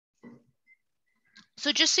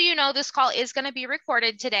So just so you know, this call is going to be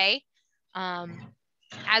recorded today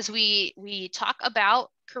as we talk about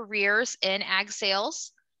careers in ag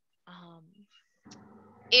sales.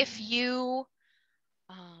 If you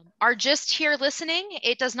are just here listening,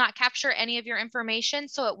 it does not capture any of your information,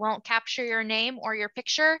 so it won't capture your name or your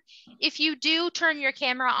picture. If you do turn your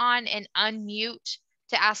camera on and unmute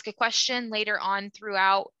to ask a question later on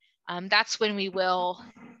throughout, that's when we will,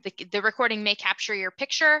 the recording may capture your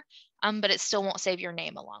picture, but it still won't save your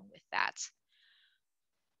name along with that.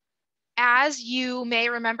 As you may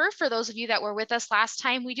remember, for those of you that were with us last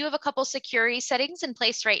time, we do have a couple security settings in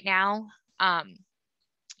place right now.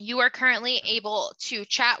 You are currently able to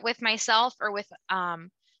chat with myself or with some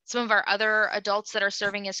of our other adults that are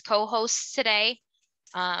serving as co-hosts today.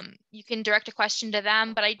 You can direct a question to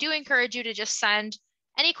them, but I do encourage you to just send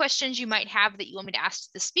any questions you might have that you want me to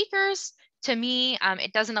ask the speakers to me.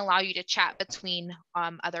 It doesn't allow you to chat between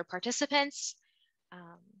other participants.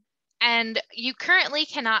 And you currently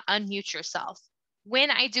cannot unmute yourself. When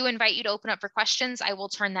I do invite you to open up for questions, I will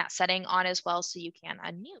turn that setting on as well so you can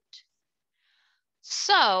unmute.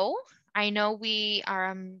 So I know we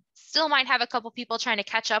still might have a couple people trying to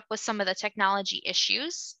catch up with some of the technology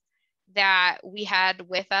issues that we had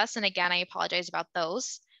with us. And again, I apologize about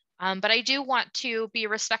those. But I do want to be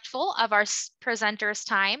respectful of our presenters'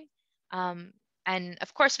 time. And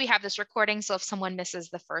of course, we have this recording, so if someone misses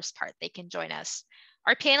the first part, they can join us.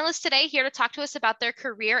 Our panelists today here to talk to us about their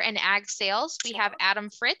career in ag sales, we have Adam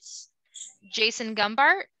Fritz, Jason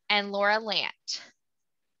Gumbart, and Laura Lant.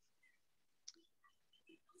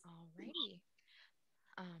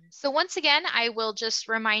 So once again, I will just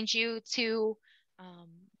remind you to,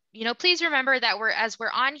 please remember that as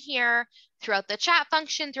we're on here throughout the chat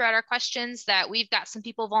function, throughout our questions, that we've got some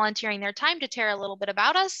people volunteering their time to tell a little bit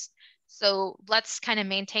about us. So let's kind of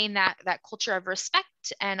maintain that culture of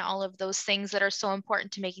respect and all of those things that are so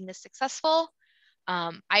important to making this successful.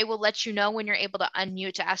 I will let you know when you're able to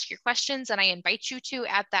unmute to ask your questions, and I invite you to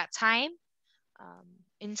at that time.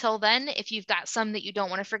 Until then, if you've got some that you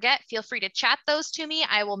don't want to forget, feel free to chat those to me.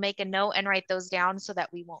 I will make a note and write those down so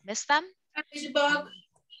that we won't miss them.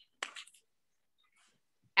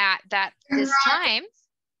 At this time,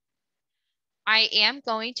 I am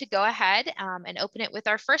going to go ahead and open it with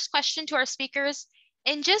our first question to our speakers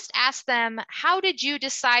and just ask them, how did you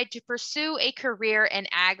decide to pursue a career in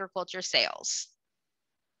agriculture sales?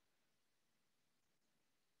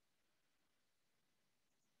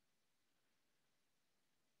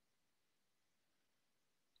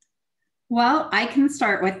 Well, I can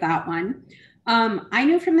start with that one. I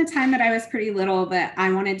knew from the time that I was pretty little that I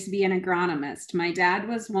wanted to be an agronomist. My dad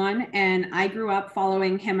was one, and I grew up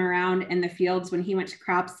following him around in the fields when he went to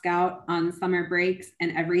Crop Scout on summer breaks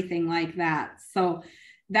and everything like that. So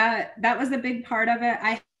that was a big part of it.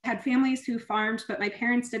 I had families who farmed, but my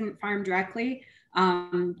parents didn't farm directly.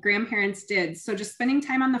 Grandparents did. So just spending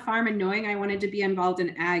time on the farm and knowing I wanted to be involved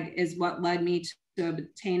in ag is what led me to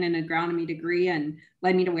obtain an agronomy degree and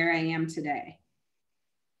led me to where I am today.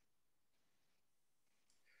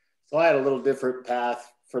 So I had a little different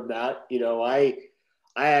path from that. I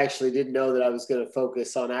actually didn't know that I was going to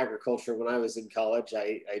focus on agriculture when I was in college.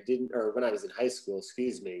 I didn't, or when I was in high school,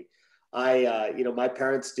 excuse me. My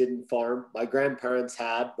parents didn't farm. My grandparents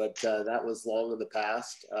had, but that was long in the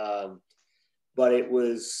past. But it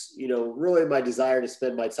was, really my desire to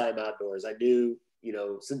spend my time outdoors. I knew,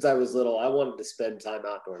 since I was little, I wanted to spend time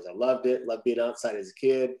outdoors. I loved it, loved being outside as a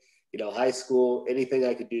kid, high school, anything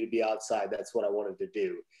I could do to be outside, that's what I wanted to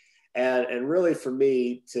do. And really for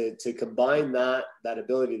me to combine that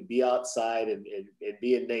ability to be outside and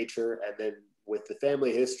be in nature, and then with the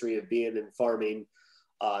family history of being in farming,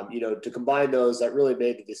 to combine those, that really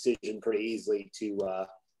made the decision pretty easily to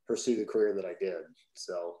pursue the career that I did.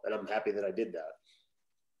 So, and I'm happy that I did that.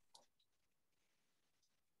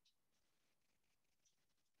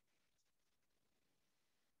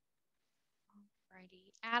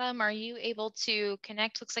 Alrighty. Adam, are you able to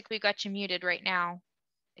connect? Looks like we've got you muted right now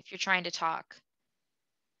if you're trying to talk.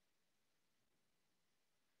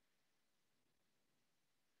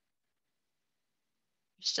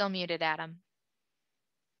 You're still muted, Adam.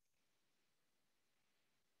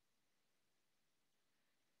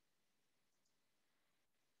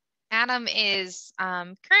 Adam is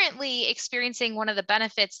currently experiencing one of the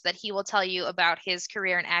benefits that he will tell you about his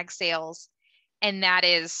career in ag sales, and that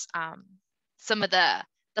is some of the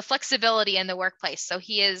flexibility in the workplace. So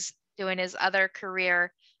he is doing his other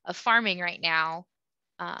career of farming right now.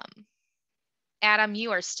 Adam,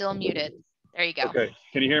 you are still muted. There you go. Okay,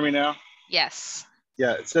 can you hear me now? Yes.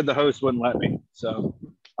 Yeah, it said the host wouldn't let me, so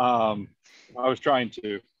I was trying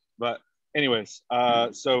to, but anyways,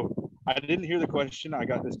 so I didn't hear the question. I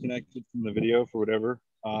got disconnected from the video for whatever.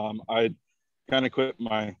 I kind of quit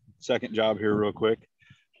my second job here real quick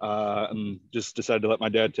and just decided to let my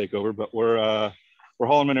dad take over. But we're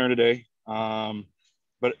hauling manure today.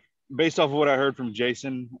 But based off of what I heard from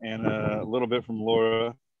Jason and a little bit from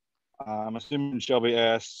Laura, I'm assuming Shelby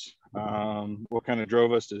asked what kind of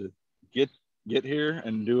drove us to get here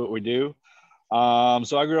and do what we do.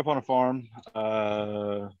 So I grew up on a farm,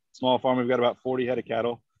 small farm. We've got about 40 head of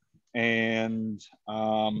cattle and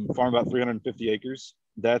farm about 350 acres.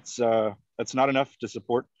 That's not enough to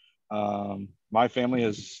support my family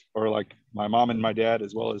or like my mom and my dad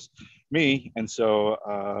as well as me. And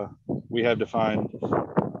so we had to find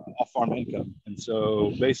off-farm income. And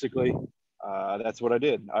so basically that's what I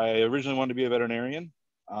did. I originally wanted to be a veterinarian,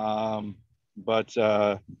 but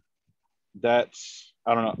I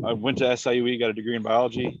don't know. I went to SIUE, got a degree in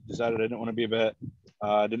biology, decided I didn't want to be a vet.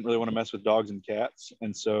 I didn't really want to mess with dogs and cats.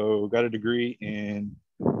 And so got a degree in,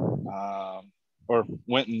 or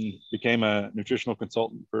went and became a nutritional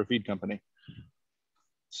consultant for a feed company.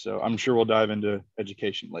 So I'm sure we'll dive into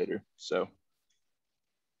education later. So.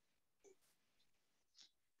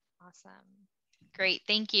 Awesome. Great.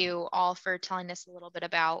 Thank you all for telling us a little bit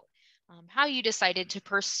about how you decided to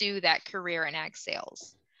pursue that career in ag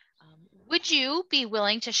sales. Would you be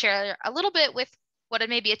willing to share a little bit with what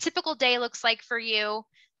maybe a typical day looks like for you?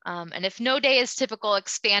 And if no day is typical,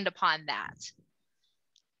 expand upon that.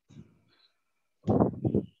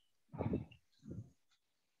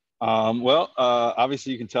 Well,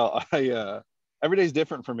 obviously you can tell every day is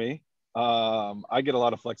different for me. I get a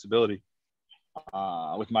lot of flexibility.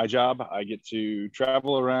 With my job, I get to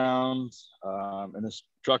travel around in this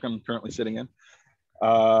truck I'm currently sitting in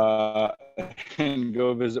and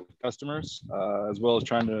go visit customers as well as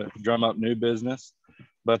trying to drum up new business.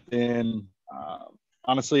 But then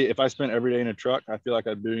honestly, if I spent every day in a truck, I feel like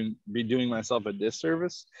I'd be doing myself a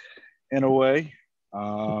disservice in a way.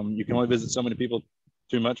 You can only visit so many people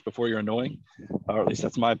too much before you're annoying, or at least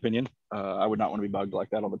that's my opinion. I would not want to be bugged like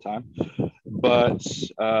that all the time. But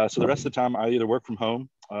so the rest of the time I either work from home,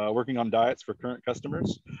 working on diets for current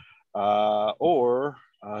customers, or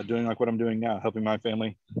doing like what I'm doing now, helping my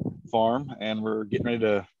family farm. And we're getting ready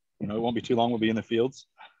to, it won't be too long, we'll be in the fields.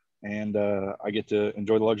 And I get to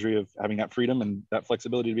enjoy the luxury of having that freedom and that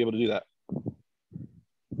flexibility to be able to do that.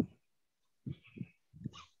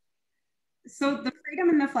 So the freedom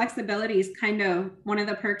and the flexibility is kind of one of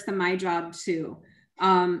the perks of my job too.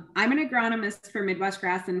 I'm an agronomist for Midwest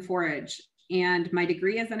Grass and Forage, and my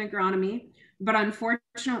degree is in agronomy, but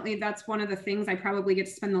unfortunately, that's one of the things I probably get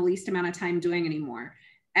to spend the least amount of time doing anymore.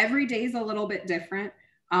 Every day is a little bit different.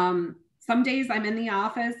 Some days I'm in the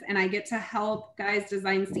office and I get to help guys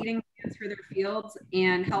design seeding plans for their fields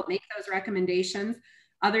and help make those recommendations.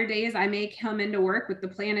 Other days I may come into work with the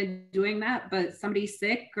plan of doing that, but somebody's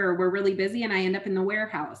sick or we're really busy and I end up in the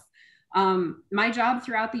warehouse. My job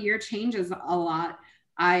throughout the year changes a lot.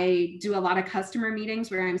 I do a lot of customer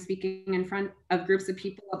meetings where I'm speaking in front of groups of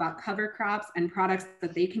people about cover crops and products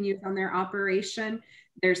that they can use on their operation.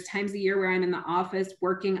 There's times a year where I'm in the office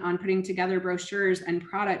working on putting together brochures and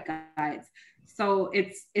product guides. So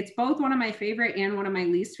it's both one of my favorite and one of my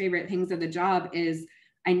least favorite things of the job is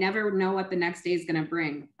I never know what the next day is going to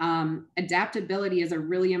bring. Adaptability is a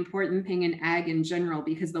really important thing in ag in general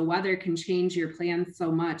because the weather can change your plans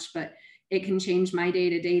so much, but it can change my day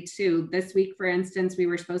to day too. This week, for instance, we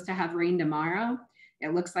were supposed to have rain tomorrow.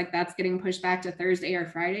 It looks like that's getting pushed back to Thursday or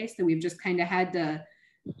Friday. So we've just kind of had to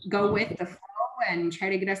go with the flow and try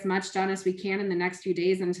to get as much done as we can in the next few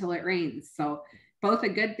days until it rains. So both a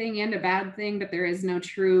good thing and a bad thing, but there is no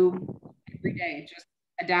true every day. Just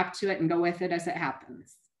adapt to it and go with it as it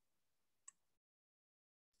happens.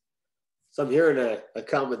 So I'm hearing a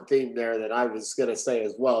common theme there that I was going to say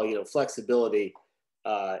as well. Flexibility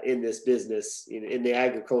in this business, in the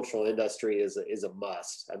agricultural industry is a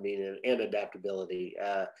must. I mean, and adaptability.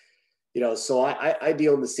 So I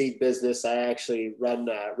deal in the seed business. I actually run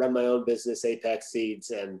my own business, Apex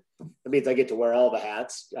Seeds, and that means I get to wear all the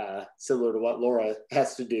hats, similar to what Laura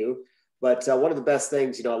has to do. But one of the best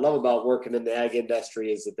things, I love about working in the ag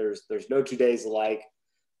industry is that there's no 2 days alike.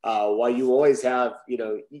 While you always have,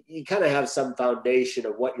 you kind of have some foundation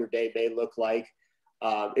of what your day may look like.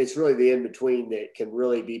 It's really the in-between that can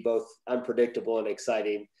really be both unpredictable and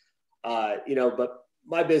exciting, but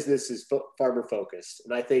my business is farmer focused.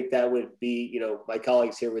 And I think that would be, my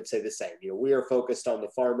colleagues here would say the same. We are focused on the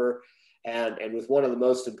farmer and with one of the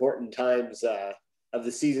most important times of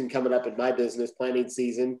the season coming up in my business, planting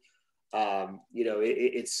season,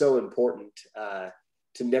 it's so important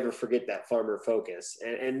to never forget that farmer focus.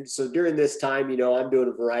 And so during this time, I'm doing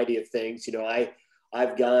a variety of things.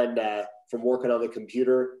 I've gone from working on the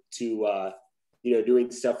computer to,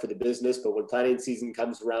 doing stuff for the business. But when planting season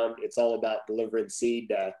comes around, it's all about delivering seed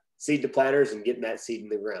to planters and getting that seed in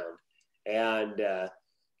the ground. And,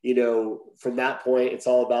 from that point, it's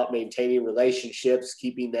all about maintaining relationships,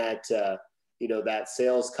 keeping that, that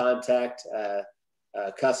sales contact,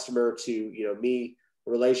 customer to, me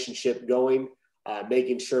relationship going,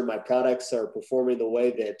 making sure my products are performing the way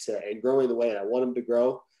that, and growing the way that I want them to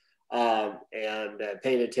grow. And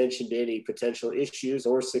paying attention to any potential issues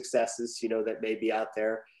or successes, that may be out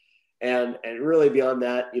there. And really beyond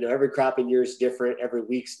that, every cropping year is different. Every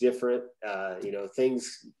week's different.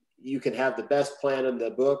 Things, you can have the best plan in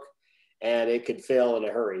the book and it could fail in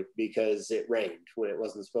a hurry because it rained when it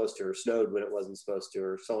wasn't supposed to, or snowed when it wasn't supposed to,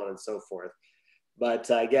 or so on and so forth.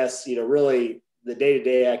 But I guess, really the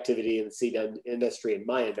day-to-day activity in the seed industry and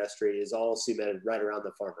my industry is all cemented right around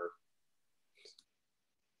the farmer.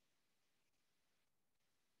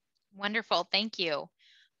 Wonderful. Thank you.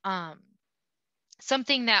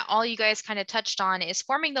 Something that all you guys kind of touched on is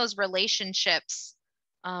forming those relationships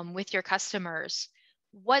with your customers.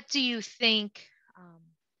 What do you think,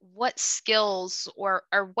 what skills or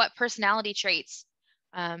what personality traits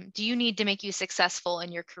do you need to make you successful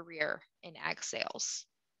in your career in ag sales?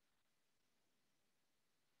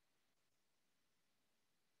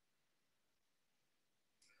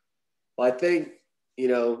 Well, I think,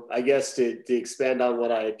 I guess to expand on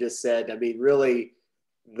what I just said, I mean, really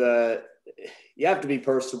you have to be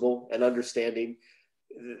personable and understanding.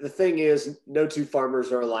 The thing is, no two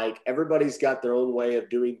farmers are alike. Everybody's got their own way of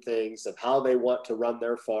doing things, of how they want to run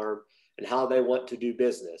their farm and how they want to do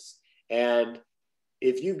business. And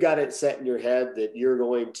if you've got it set in your head that you're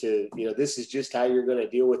going to, this is just how you're going to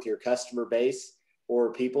deal with your customer base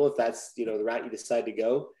or people, if that's, the route you decide to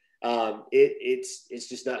go, it's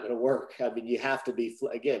just not going to work. I mean, you have to be,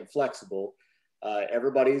 again, flexible.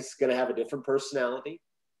 Everybody's going to have a different personality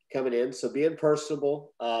coming in. So being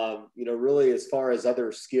personable, really as far as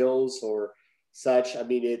other skills or such, I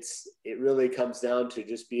mean, it really comes down to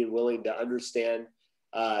just being willing to understand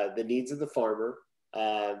the needs of the farmer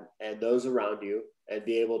and those around you, and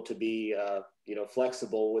be able to be,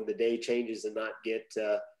 flexible when the day changes and not get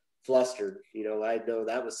flustered. I know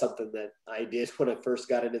that was something that I did when I first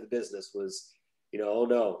got into the business was, oh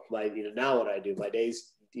no, now what I do, my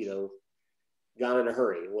day's, gone in a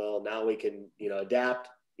hurry. Well, now we can, adapt,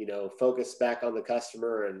 focus back on the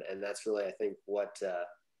customer. And that's really, I think, what's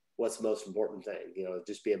the most important thing,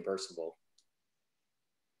 just being personable.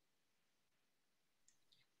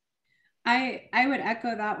 I would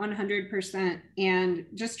echo that 100%. And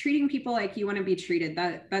just treating people like you want to be treated.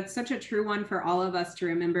 That's such a true one for all of us to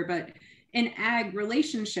remember. But in ag,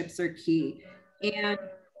 relationships are key. And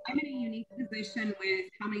I'm in a unique position with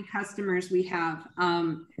how many customers we have.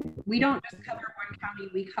 We don't just cover one county,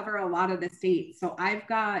 we cover a lot of the state. So I've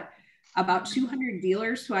got about 200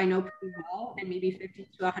 dealers who I know pretty well, and maybe 50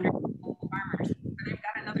 to 100 farmers. And I've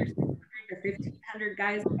got another 600 to 1,500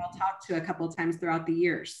 guys that I'll talk to a couple of times throughout the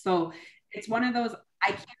year. So it's one of those,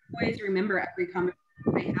 I can't always remember every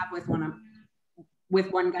conversation I have with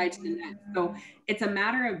one guy to the next. So it's a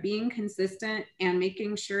matter of being consistent and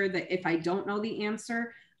making sure that if I don't know the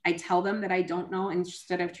answer, I tell them that I don't know,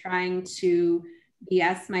 instead of trying to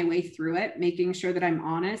BS my way through it, making sure that I'm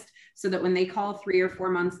honest, so that when they call 3 or 4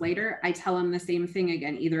 months later, I tell them the same thing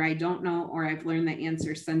again. Either I don't know or I've learned the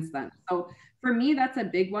answer since then. So for me, that's a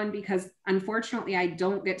big one, because unfortunately, I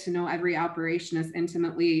don't get to know every operation as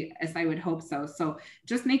intimately as I would hope so. So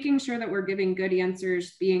just making sure that we're giving good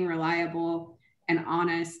answers, being reliable and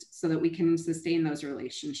honest, so that we can sustain those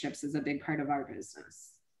relationships, is a big part of our business.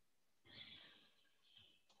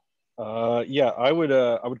 Yeah, I would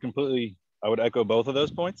echo both of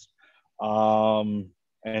those points.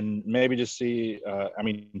 And maybe just see,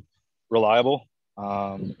 reliable.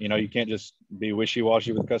 You can't just be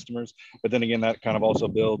wishy-washy with customers, but then again, that kind of also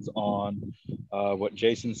builds on what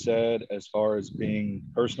Jason said as far as being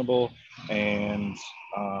personable and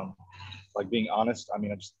being honest. I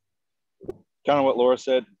mean, I just kind of what Laura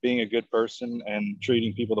said, being a good person and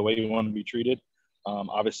treating people the way you want to be treated.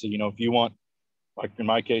 Obviously, if you want, like in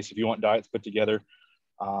my case, if you want diets put together,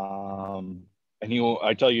 and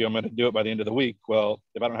I tell you I'm going to do it by the end of the week. Well,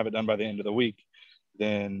 if I don't have it done by the end of the week,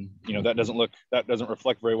 then that doesn't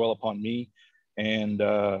reflect very well upon me and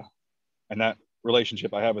that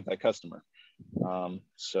relationship I have with that customer.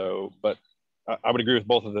 But I would agree with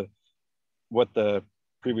both of what the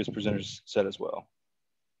previous presenters said as well.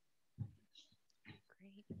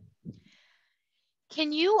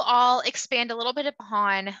 Can you all expand a little bit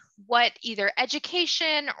upon what either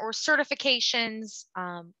education or certifications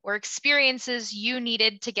or experiences you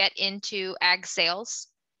needed to get into ag sales?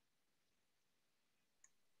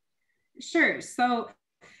 Sure. So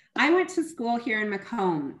I went to school here in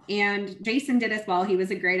Macomb, and Jason did as well. He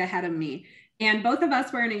was a grade ahead of me. And both of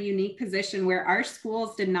us were in a unique position where our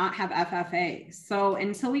schools did not have FFA. So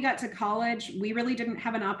until we got to college, we really didn't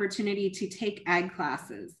have an opportunity to take ag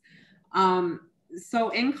classes. So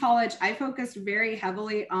in college, I focused very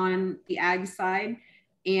heavily on the ag side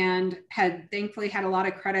and had thankfully had a lot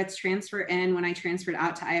of credits transfer in when I transferred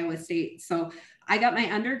out to Iowa State. So I got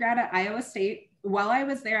my undergrad at Iowa State. While I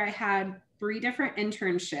was there, I had 3 different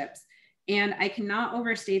internships, and I cannot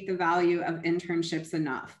overstate the value of internships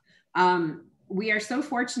enough. We are so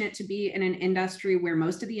fortunate to be in an industry where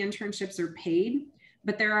most of the internships are paid,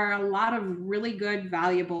 but there are a lot of really good,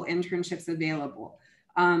 valuable internships available.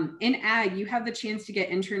 In ag, you have the chance to get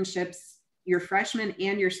internships your freshman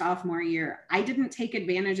and your sophomore year. I didn't take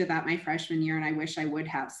advantage of that my freshman year, and I wish I would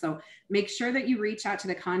have. So make sure that you reach out to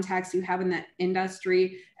the contacts you have in the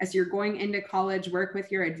industry as you're going into college. Work with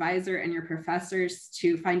your advisor and your professors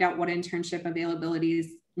to find out what internship availabilities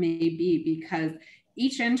may be, because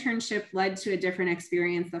each internship led to a different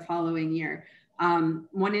experience the following year. One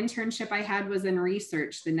internship I had was in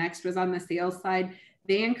research. The next was on the sales side.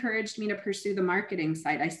 They encouraged me to pursue the marketing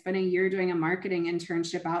side. I spent a year doing a marketing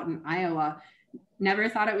internship out in Iowa. Never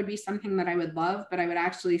thought it would be something that I would love, but I would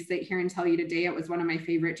actually sit here and tell you today it was one of my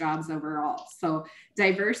favorite jobs overall. So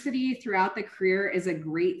diversity throughout the career is a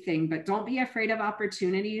great thing, but don't be afraid of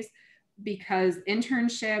opportunities, because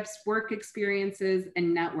internships, work experiences,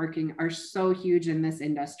 and networking are so huge in this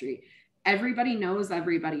industry. Everybody knows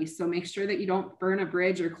everybody. So make sure that you don't burn a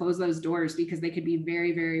bridge or close those doors, because they could be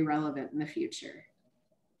very, very relevant in the future.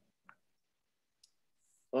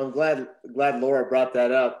 Well, I'm glad Laura brought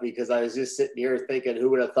that up, because I was just sitting here thinking, who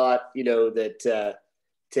would have thought, that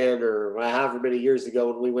 10 or however many years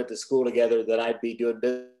ago when we went to school together, that I'd be doing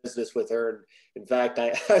business with her. And in fact,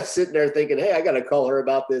 I was sitting there thinking, hey, I got to call her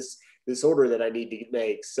about this order that I need to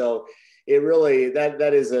make. So it really,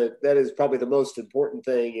 that is probably the most important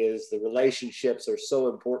thing, is the relationships are so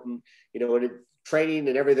important, and training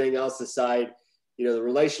and everything else aside, the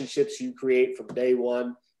relationships you create from day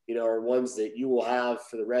one, are ones that you will have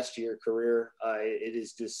for the rest of your career. It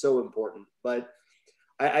is just so important. But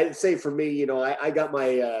I'd say for me, I got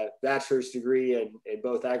my bachelor's degree in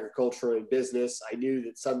both agriculture and business. I knew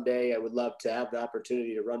that someday I would love to have the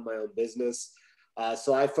opportunity to run my own business.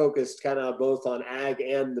 So I focused kind of both on ag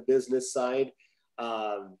and the business side.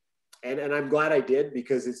 And I'm glad I did,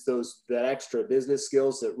 because it's that extra business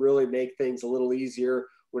skills that really make things a little easier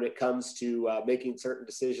when it comes to making certain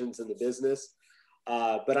decisions in the business.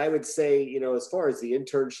 But I would say, as far as the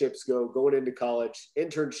internships go, going into college,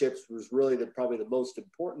 internships was really probably the most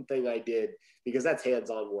important thing I did, because that's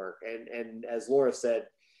hands-on work. And as Laura said,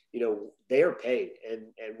 they are paid,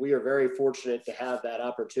 and we are very fortunate to have that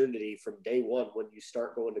opportunity from day one when you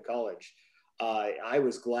start going to college. I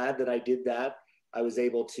was glad that I did that. I was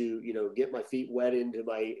able to, get my feet wet into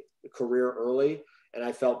my career early, and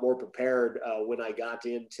I felt more prepared when I got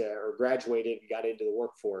into or graduated and got into the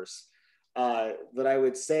workforce. But I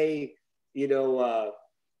would say,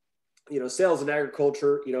 sales and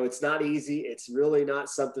agriculture, it's not easy. It's really not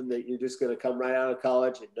something that you're just going to come right out of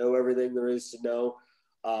college and know everything there is to know.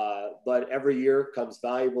 But every year comes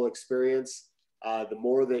valuable experience. The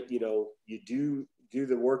more that, you do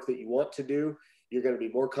the work that you want to do, you're going to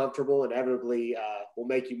be more comfortable, and inevitably will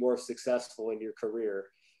make you more successful in your career.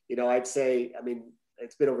 I'd say,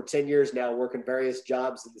 it's been over 10 years now working various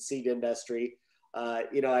jobs in the seed industry.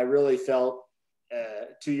 I really felt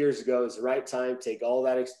 2 years ago was the right time to take all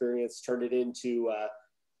that experience, turn it into,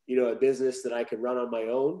 a business that I could run on my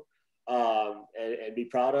own and be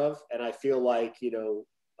proud of. And I feel like,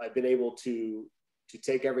 I've been able to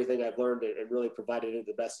take everything I've learned and really provide it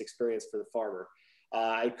the best experience for the farmer.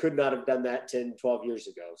 I could not have done that 10, 12 years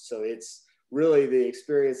ago. So it's really the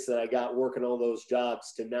experience that I got working all those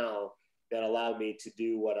jobs to now that allowed me to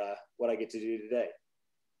do what I get to do today.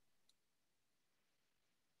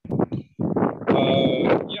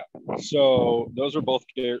 Yeah, so those are both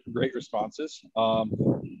great responses.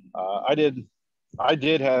 I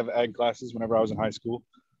did have ag classes whenever I was in high school.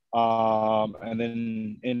 And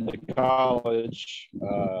then into college,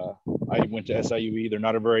 I went to SIUE. They're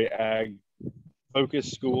not a very ag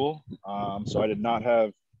focused school. So I did not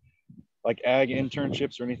have like ag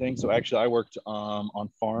internships or anything. So actually I worked on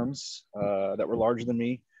farms that were larger than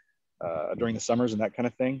me during the summers and that kind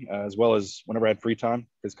of thing, as well as whenever I had free time,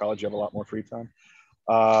 because college you have a lot more free time.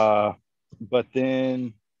 But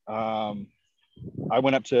then I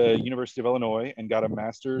went up to University of Illinois and got a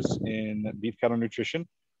master's in beef cattle nutrition.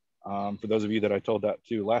 For those of you that I told that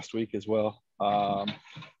to last week as well.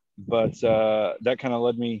 But that kind of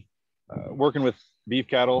led me working with beef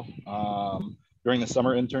cattle during the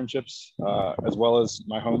summer internships, as well as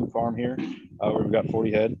my home farm here, where we've got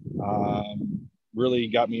 40 head. Really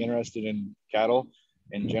got me interested in cattle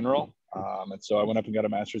in general. And so I went up and got a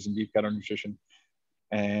master's in beef cattle nutrition.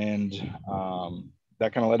 And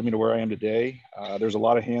that kind of led me to where I am today. There's a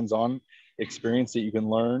lot of hands-on experience that you can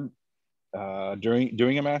learn during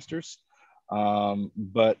doing a master's.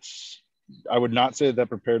 But I would not say that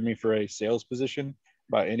prepared me for a sales position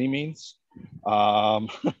by any means.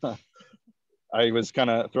 I was kind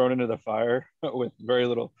of thrown into the fire with very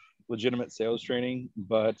little legitimate sales training,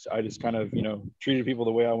 but I just kind of, treated people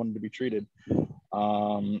the way I wanted to be treated.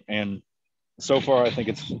 And so far, I think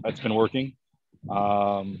it's been working.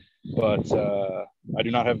 But I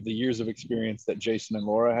do not have the years of experience that Jason and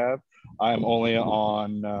Laura have. I am only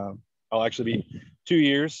on, I'll actually be 2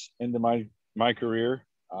 years into my career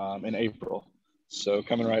in April. So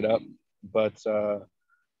coming right up. But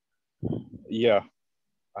yeah,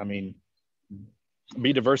 I mean,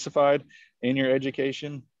 be diversified in your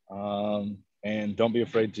education, and don't be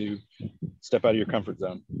afraid to step out of your comfort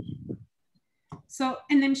zone. So,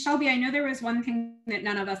 and then Shelby, I know there was one thing that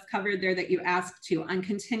none of us covered there that you asked to on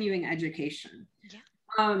continuing education. Yeah.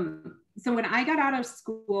 So when I got out of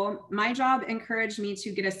school, my job encouraged me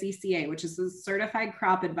to get a CCA, which is a Certified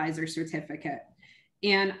Crop Advisor certificate.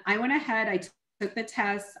 And I went ahead, I took the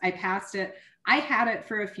test, I passed it. I had it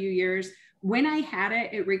for a few years. When I had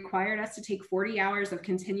it, it required us to take 40 hours of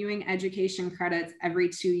continuing education credits every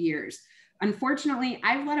 2 years. Unfortunately,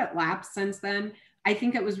 I've let it lapse since then. I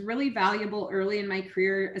think it was really valuable early in my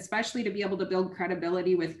career, especially to be able to build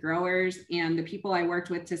credibility with growers and the people I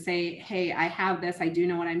worked with to say, hey, I have this, I do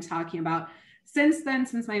know what I'm talking about. Since then,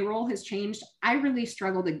 since my role has changed, I really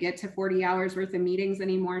struggle to get to 40 hours worth of meetings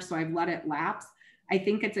anymore, so I've let it lapse. I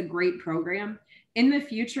think it's a great program. In the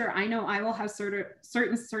future, I know I will have certain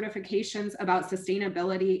certifications about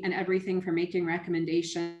sustainability and everything from making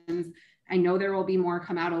recommendations. I know there will be more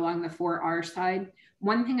come out along the 4R side.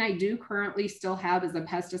 One thing I do currently still have is a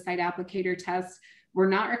pesticide applicator test. We're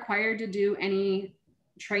not required to do any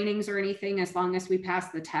trainings or anything as long as we pass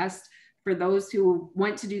the test. For those who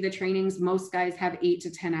want to do the trainings, most guys have 8 to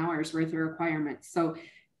 10 hours worth of requirements. So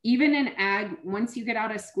even in ag, once you get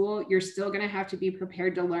out of school, you're still going to have to be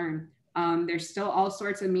prepared to learn. There's still all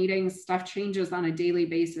sorts of meetings, stuff changes on a daily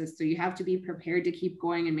basis. So you have to be prepared to keep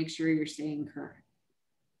going and make sure you're staying current.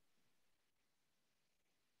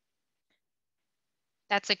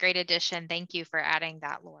 That's a great addition. Thank you for adding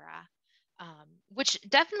that, Laura. Which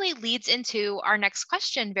definitely leads into our next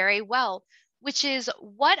question very well, which is,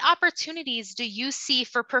 what opportunities do you see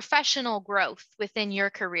for professional growth within your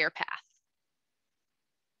career path?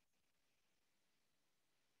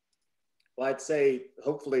 Well, I'd say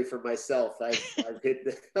hopefully for myself, I've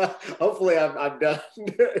hit. Hopefully, I'm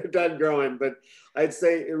done growing. But I'd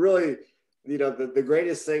say it really, the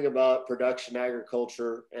greatest thing about production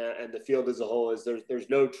agriculture and the field as a whole is there's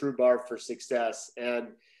no true bar for success. And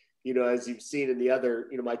as you've seen in the other,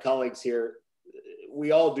 my colleagues here,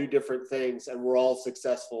 we all do different things, and we're all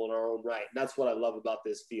successful in our own right. And that's what I love about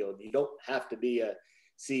this field. You don't have to be a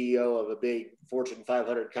CEO of a big Fortune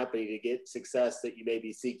 500 company to get success that you may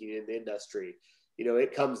be seeking in the industry.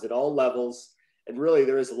 It comes at all levels, and really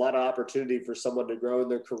there is a lot of opportunity for someone to grow in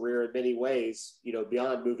their career in many ways,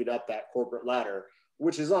 beyond moving up that corporate ladder,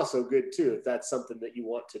 which is also good too, if that's something that you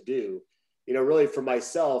want to do. Really for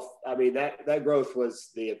myself, I mean, that growth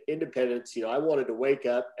was the independence. I wanted to wake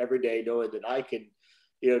up every day knowing that I can,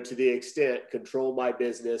 to the extent, control my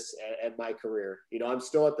business and my career. I'm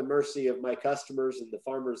still at the mercy of my customers and the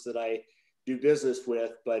farmers that I do business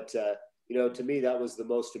with, but to me, that was the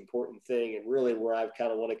most important thing, and really where I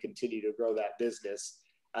kind of want to continue to grow that business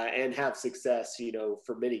and have success,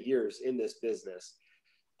 for many years in this business.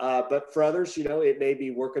 But for others, it may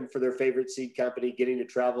be working for their favorite seed company, getting to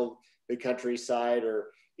travel the countryside, or,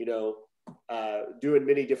 doing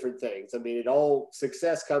many different things. I mean,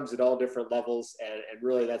 success comes at all different levels. And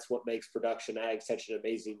really that's what makes production ag such an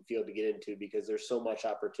amazing field to get into, because there's so much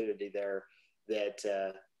opportunity there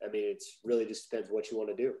that, it's really just depends what you want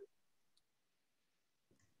to do.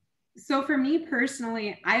 So for me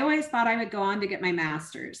personally, I always thought I would go on to get my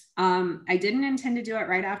master's. I didn't intend to do it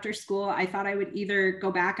right after school. I thought I would either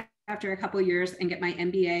go back after a couple of years and get my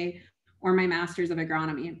MBA or my master's of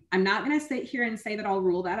agronomy. I'm not going to sit here and say that I'll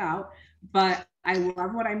rule that out, but I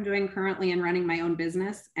love what I'm doing currently in running my own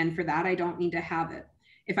business. And for that, I don't need to have it.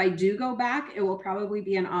 If I do go back, it will probably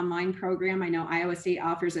be an online program. I know Iowa State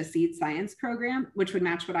offers a seed science program, which would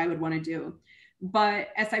match what I would want to do. But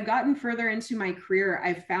as I've gotten further into my career,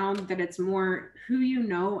 I've found that it's more who you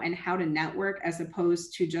know and how to network as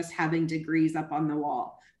opposed to just having degrees up on the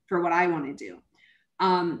wall for what I want to do.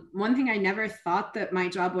 One thing I never thought that my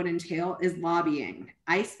job would entail is lobbying.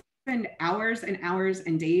 I spend hours and hours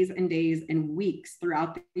and days and weeks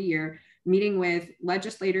throughout the year meeting with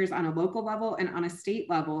legislators on a local level and on a state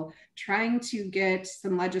level, trying to get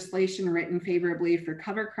some legislation written favorably for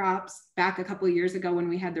cover crops back a couple of years ago when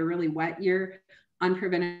we had the really wet year,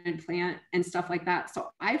 unprevented plant and stuff like that.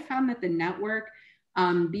 So I found that the network,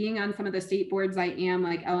 being on some of the state boards I am,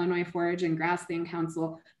 like Illinois Forage and Grassland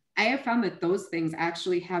Council, I have found that those things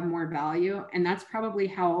actually have more value. And that's probably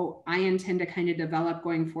how I intend to kind of develop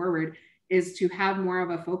going forward, is to have more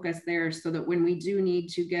of a focus there so that when we do need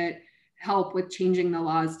to get help with changing the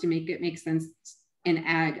laws to make it make sense in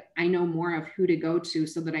ag, I know more of who to go to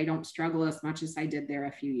so that I don't struggle as much as I did there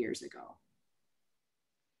a few years ago.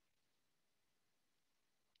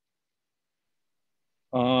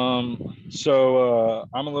 I'm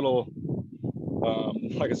a little,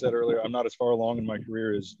 like I said earlier, I'm not as far along in my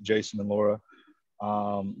career as Jason and Laura.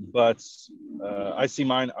 But I see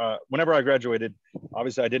mine, whenever I graduated,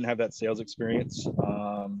 obviously I didn't have that sales experience.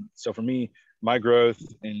 So for me, my growth,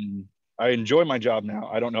 and I enjoy my job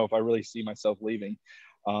now. I don't know if I really see myself leaving.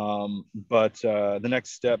 But the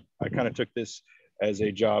next step, I kind of took this as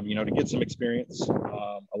a job, you know, to get some experience.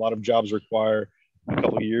 A lot of jobs require a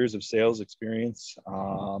couple of years of sales experience.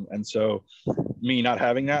 And so me not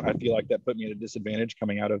having that, I feel like that put me at a disadvantage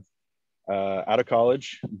coming out of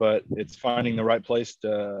college, but it's finding the right place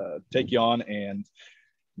to take you on and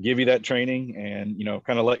give you that training and, you know,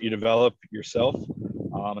 kind of let you develop yourself.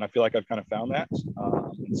 And I feel like I've kind of found that.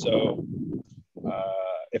 And so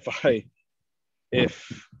if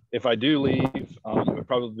I do leave, it would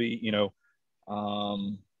probably be, you know,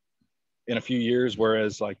 in a few years,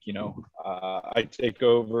 whereas like, you know, I take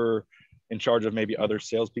over in charge of maybe other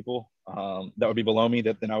salespeople that would be below me,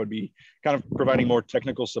 that then I would be kind of providing more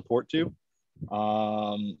technical support to,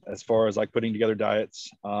 as far as like putting together diets.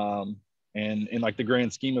 And in like the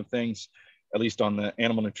grand scheme of things, at least on the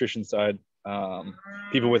animal nutrition side,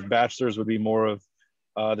 people with bachelors would be more of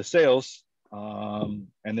the sales, and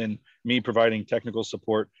then me providing technical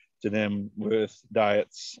support to them with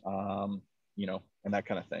diets, you know, and that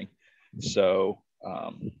kind of thing. So,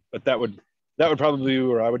 but that would probably be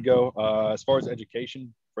where I would go. As far as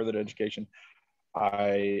education, further education,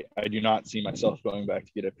 I do not see myself going back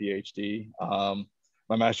to get a PhD.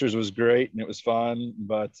 My master's was great and it was fun,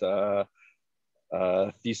 but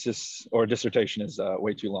thesis or dissertation is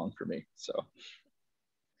way too long for me. So.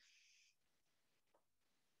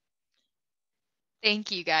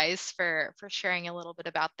 Thank you guys for sharing a little bit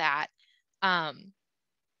about that.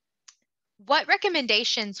 What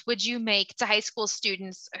recommendations would you make to high school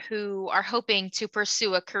students who are hoping to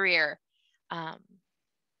pursue a career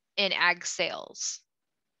in ag sales?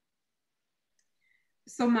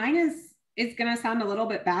 So mine is going to sound a little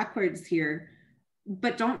bit backwards here,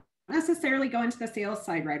 but don't necessarily go into the sales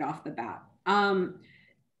side right off the bat.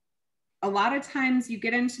 A lot of times you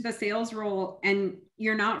get into the sales role and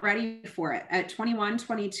you're not ready for it. At 21,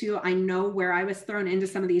 22, I know where I was thrown into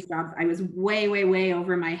some of these jobs, I was way, way, way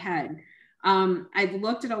over my head. I've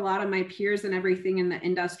looked at a lot of my peers and everything in the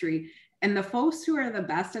industry, and the folks who are the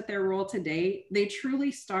best at their role today, they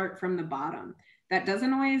truly start from the bottom. That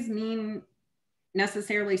doesn't always mean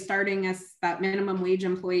necessarily starting as that minimum wage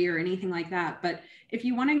employee or anything like that. But if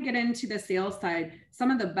you want to get into the sales side,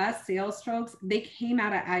 some of the best sales folks, they came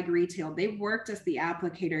out of ag retail. They worked as the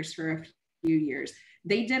applicators for a few years.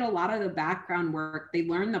 They did a lot of the background work. They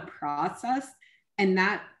learned the process, and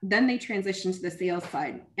then they transitioned to the sales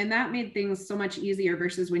side. And that made things so much easier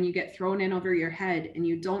versus when you get thrown in over your head and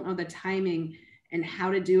you don't know the timing and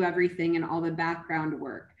how to do everything and all the background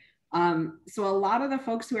work. So a lot of the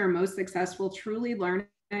folks who are most successful truly learn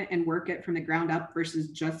it and work it from the ground up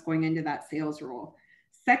versus just going into that sales role.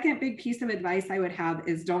 Second big piece of advice I would have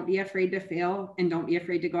is don't be afraid to fail and don't be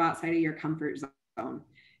afraid to go outside of your comfort zone.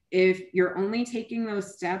 If you're only taking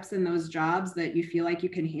those steps in those jobs that you feel like you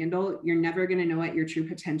can handle, you're never going to know what your true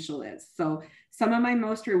potential is. So some of my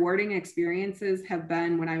most rewarding experiences have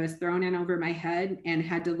been when I was thrown in over my head and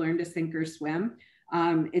had to learn to sink or swim.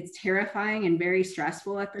 It's terrifying and very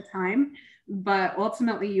stressful at the time, but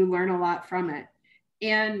ultimately you learn a lot from it.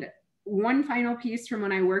 And one final piece from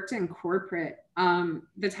when I worked in corporate,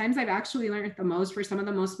 the times I've actually learned the most were some of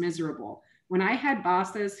the most miserable. When I had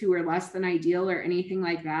bosses who were less than ideal or anything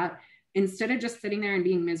like that, instead of just sitting there and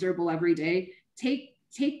being miserable every day, take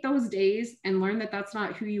take those days and learn that that's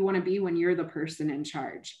not who you want to be when you're the person in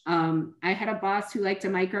charge. I had a boss who liked to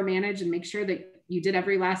micromanage and make sure that you did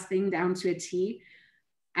every last thing down to a T.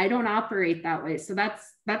 I don't operate that way. So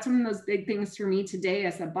that's one of those big things for me today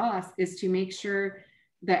as a boss, is to make sure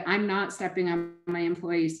that I'm not stepping on my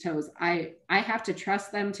employees' toes. I have to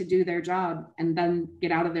trust them to do their job and then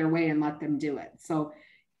get out of their way and let them do it. So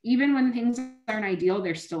even when things aren't ideal,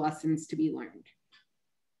 there's still lessons to be learned.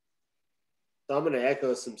 So I'm going to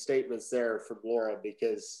echo some statements there from Laura,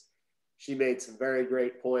 because she made some very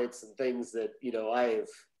great points and things that, you know, I have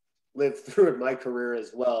lived through in my career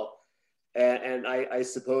as well. And I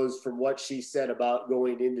suppose from what she said about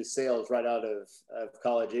going into sales right out of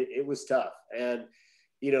college, it was tough. And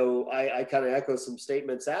you know, I kind of echo some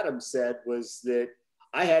statements Adam said, was that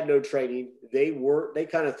I had no training. They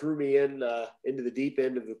kind of threw me into the deep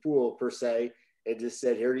end of the pool per se, and just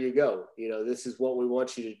said, here you go. You know, this is what we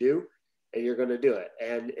want you to do, and you're going to do it.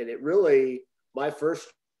 And it really, my first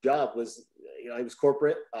job was, you know, I was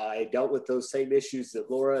corporate. I dealt with those same issues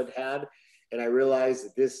that Laura had, and I realized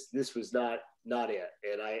that this was not it.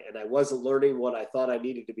 And I wasn't learning what I thought I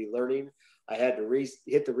needed to be learning. I had to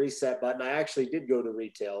hit the reset button. I actually did go to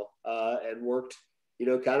retail and worked, you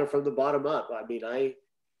know, kind of from the bottom up. I mean, I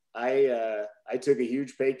took a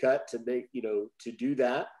huge pay cut to make, you know, to do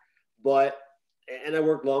that, and I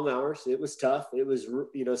worked long hours. It was tough. It was,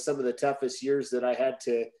 you know, some of the toughest years that I had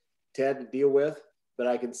to deal with, but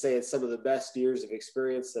I can say it's some of the best years of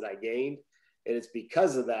experience that I gained. And it's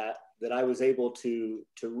because of that I was able to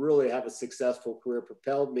really have a successful career,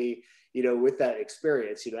 propelled me, you know, with that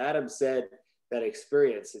experience. You know, Adam said that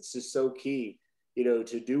experience, it's just so key, you know,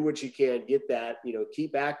 to do what you can, get that, you know,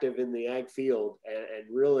 keep active in the ag field, and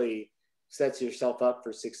really sets yourself up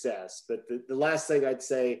for success. But the last thing I'd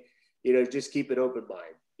say, you know, just keep an open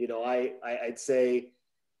mind. You know, I'd say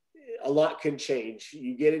a lot can change.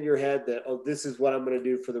 You get in your head that, oh, this is what I'm going to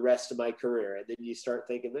do for the rest of my career. And then you start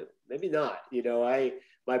thinking that maybe not. You know,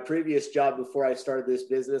 my previous job before I started this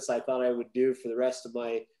business, I thought I would do for the rest of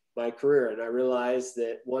my career. And I realized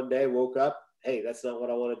that one day I woke up, hey, that's not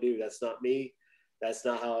what I want to do. That's not me. That's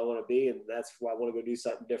not how I want to be. And that's why I want to go do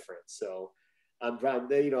something different. So I'm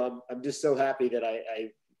just so happy that I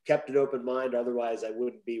kept an open mind. Otherwise I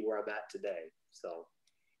wouldn't be where I'm at today. So.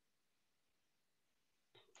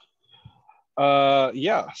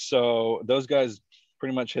 Yeah, so those guys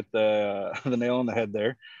pretty much hit the nail on the head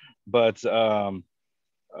there. But and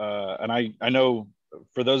I know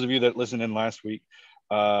for those of you that listened in last week,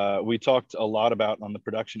 we talked a lot about on the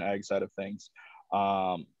production ag side of things,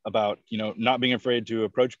 about, you know, not being afraid to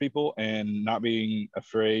approach people and not being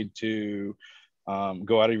afraid to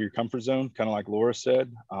go out of your comfort zone, kind of like Laura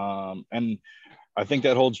said. And I think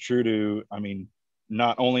that holds true to, I mean,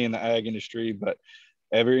 not only in the ag industry, but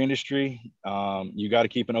every industry. You got to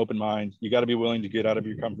keep an open mind. You got to be willing to get out of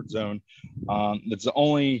your comfort zone. It's the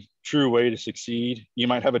only true way to succeed. You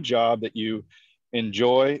might have a job that you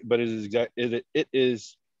enjoy, but is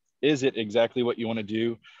it exactly what you want to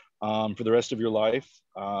do for the rest of your life?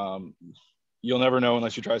 You'll never know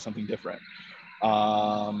unless you try something different.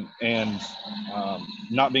 And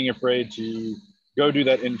not being afraid to go do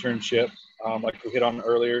that internship, like we hit on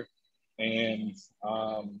earlier, and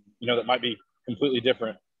you know, that might be completely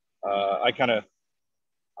different. I kind of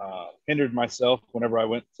hindered myself whenever I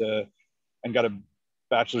went to and got a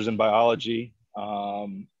bachelor's in biology.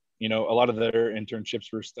 You know, a lot of their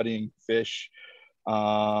internships were studying fish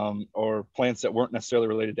or plants that weren't necessarily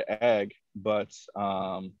related to ag, but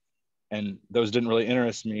and those didn't really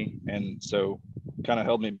interest me, and so kind of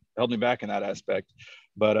held me back in that aspect.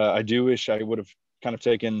 But I do wish I would have kind of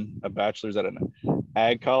taken a bachelor's at an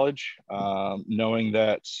ag college, knowing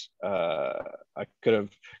that I could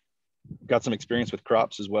have got some experience with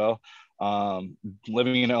crops as well.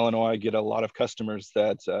 Living in Illinois, I get a lot of customers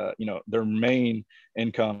that you know, their main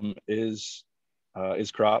income is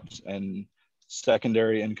crops, and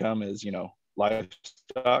secondary income is, you know,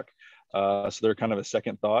 livestock. So they're kind of a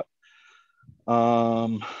second thought.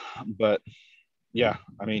 But yeah,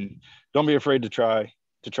 I mean, don't be afraid to try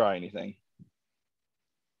anything.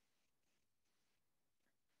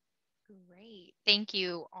 Great. Thank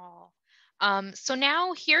you all. So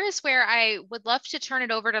now here is where I would love to turn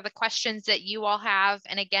it over to the questions that you all have.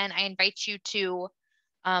 And again, I invite you to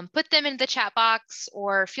put them in the chat box,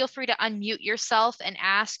 or feel free to unmute yourself and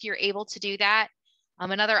ask. You're able to do that.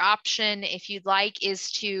 Another option, if you'd like,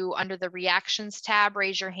 is to, under the reactions tab,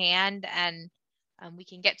 raise your hand, and we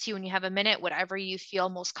can get to you when you have a minute, whatever you feel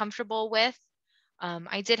most comfortable with.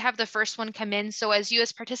 I did have the first one come in. So as you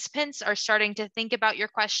as participants are starting to think about your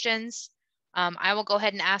questions, I will go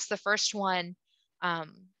ahead and ask the first one.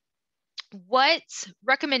 what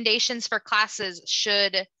recommendations for classes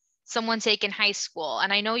should someone take in high school?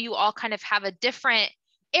 And I know you all kind of have a different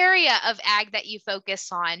area of ag that you focus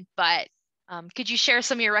on, but could you share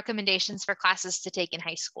some of your recommendations for classes to take in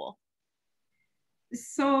high school?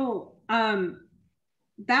 So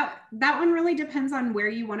that one really depends on where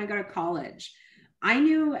you want to go to college. I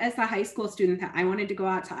knew as a high school student that I wanted to go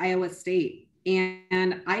out to Iowa State.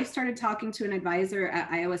 And I started talking to an advisor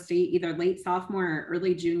at Iowa State either late sophomore or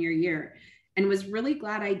early junior year, and was really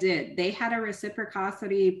glad I did. They had a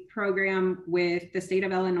reciprocity program with the state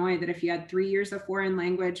of Illinois that if you had 3 years of foreign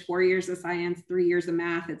language, 4 years of science, 3 years of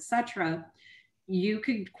math, etc., you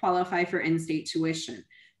could qualify for in-state tuition.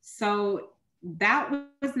 So that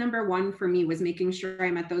was number one for me, was making sure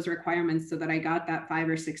I met those requirements so that I got that $5,000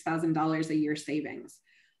 or $6,000 a year savings.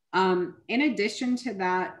 In addition to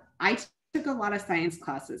that, I took a lot of science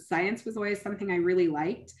classes. Science was always something I really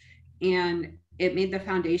liked, and it made the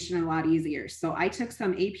foundation a lot easier. So I took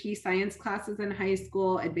some AP science classes in high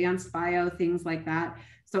school, advanced bio, things like that.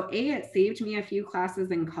 So it saved me a few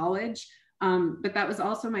classes in college, but that was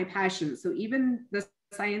also my passion. So even the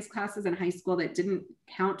science classes in high school that didn't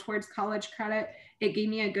count towards college credit, it gave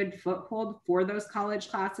me a good foothold for those college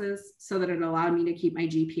classes so that it allowed me to keep my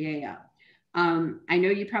GPA up. I know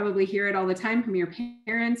you probably hear it all the time from your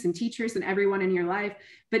parents and teachers and everyone in your life,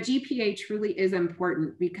 but GPA truly is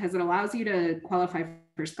important because it allows you to qualify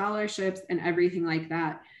for scholarships and everything like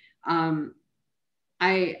that. I'm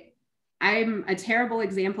a terrible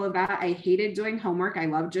example of that. I hated doing homework. I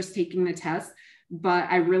loved just taking the test, but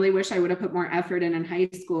I really wish I would have put more effort in high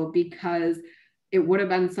school because it would have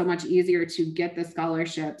been so much easier to get the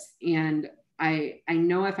scholarships. And I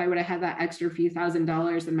know if I would have had that extra few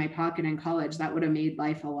 $1,000s in my pocket in college, that would have made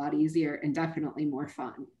life a lot easier and definitely more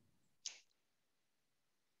fun.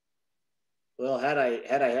 Well, had I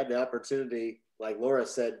had the opportunity, like Laura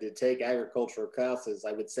said, to take agricultural classes,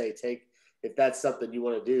 I would say if that's something you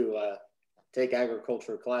want to do, take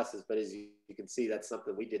agricultural classes. But as you can see, that's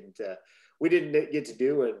something we didn't get to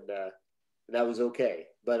do, and that was okay.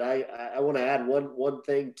 But I want to add one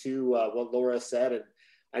thing to what Laura said, and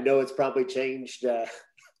I know it's probably changed. I'm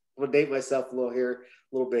gonna date myself a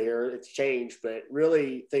little bit here. It's changed, but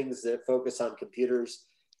really things that focus on computers,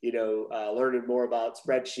 learning more about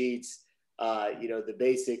spreadsheets, the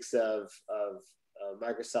basics of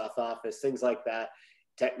Microsoft Office, things like that,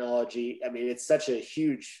 technology. I mean, it's such a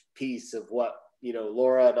huge piece of what,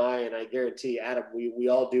 Laura and I guarantee Adam, we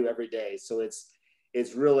all do every day. So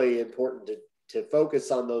it's really important to focus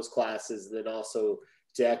on those classes, and then also,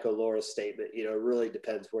 to echo Laura's statement, it really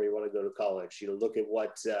depends where you want to go to college. Look at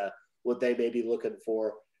what they may be looking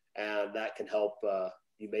for, and that can help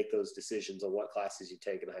you make those decisions on what classes you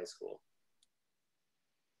take in high school.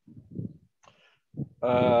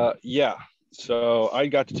 Yeah. So I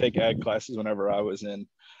got to take ag classes whenever I was in,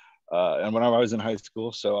 and when I was in high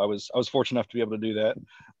school. So I was fortunate enough to be able to do that.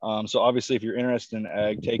 So obviously, if you're interested in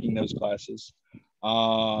ag, taking those classes,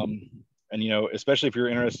 and especially if you're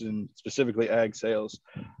interested in specifically ag sales,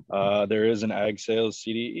 there is an ag sales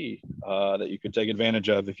CDE that you could take advantage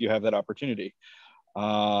of if you have that opportunity.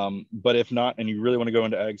 But if not, and you really want to go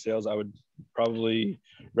into ag sales, I would probably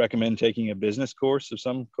recommend taking a business course of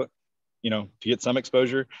some, to get some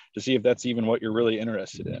exposure to see if that's even what you're really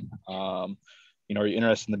interested in. Are you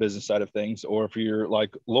interested in the business side of things? Or if you're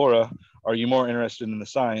like Laura, are you more interested in the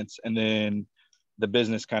science and then the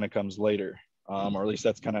business kind of comes later? Or at least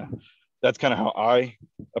that's kind of how I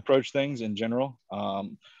approach things in general.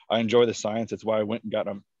 I enjoy the science. That's why I went and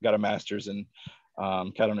got a master's in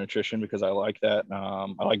cattle nutrition, because I like that.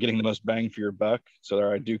 I like getting the most bang for your buck. So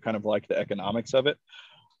there, I do kind of like the economics of it.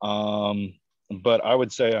 But I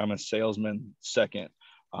would say I'm a salesman second,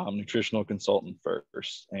 nutritional consultant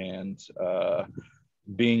first, and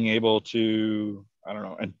being able to, I don't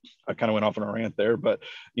know, and I kind of went off on a rant there, but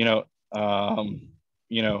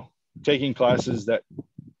taking classes that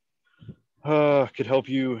could help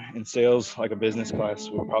you in sales, like a business class,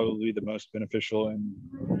 would probably be the most beneficial. And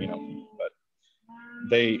but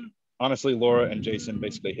they honestly, Laura and Jason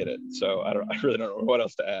basically hit it. So I really don't know what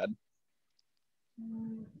else to add.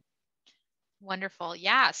 Wonderful.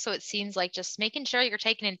 Yeah. So it seems like just making sure you're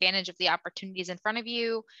taking advantage of the opportunities in front of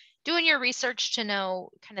you, doing your research to know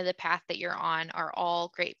kind of the path that you're on, are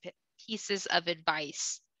all great pieces of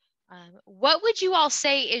advice. What would you all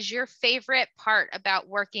say is your favorite part about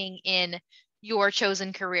working in your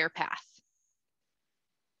chosen career path?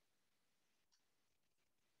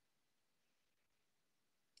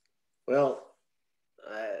 Well,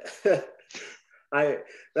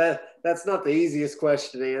 That's not the easiest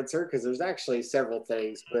question to answer because there's actually several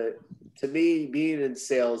things. But to me, being in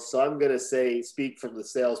sales, so I'm going to speak from the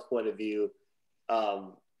sales point of view.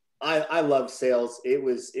 I love sales. It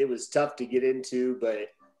was tough to get into, but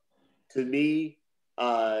to me,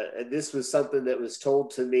 and this was something that was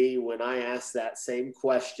told to me when I asked that same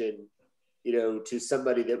question, to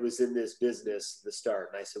somebody that was in this business at the start.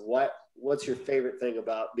 And I said, what's your favorite thing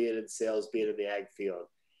about being in sales, being in the ag field?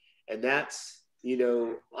 And that's,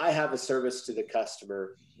 I have a service to the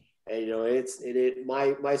customer, and,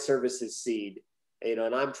 my service is seed, and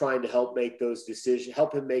I'm trying to help him make those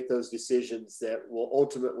decisions that will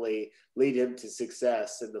ultimately lead him to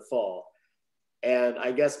success in the fall. And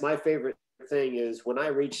I guess my favorite thing is when I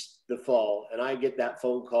reach the fall and I get that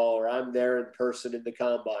phone call, or I'm there in person in the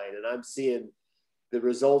combine and I'm seeing the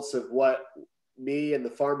results of what me and the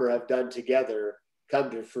farmer have done together come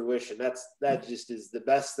to fruition. That just is the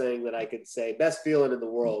best thing that I could say, best feeling in the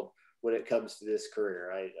world when it comes to this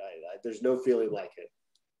career. There's no feeling like it.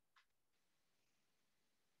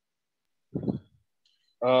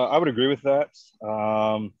 I would agree with that.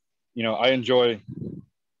 I enjoy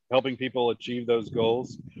helping people achieve those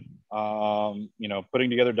goals. Putting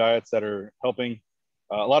together diets that are helping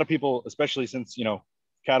a lot of people, especially since,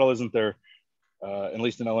 cattle isn't their, at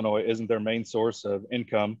least in Illinois, isn't their main source of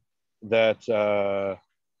income, that,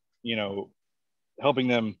 helping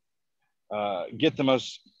them get the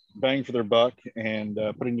most bang for their buck, and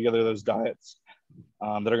putting together those diets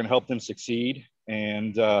that are going to help them succeed,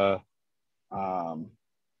 and,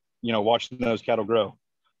 watching those cattle grow.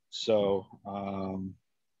 So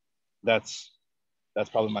that's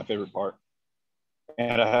probably my favorite part.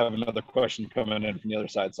 And I have another question coming in from the other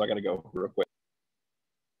side, so I got to go real quick.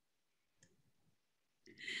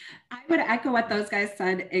 I would echo what those guys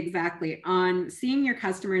said exactly. On seeing your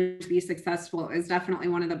customers be successful is definitely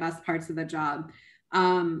one of the best parts of the job.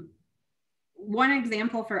 One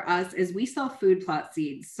example for us is we sell food plot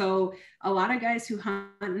seeds. So a lot of guys who hunt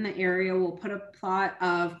in the area will put a plot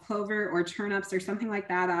of clover or turnips or something like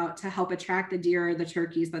that out to help attract the deer or the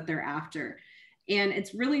turkeys that they're after. And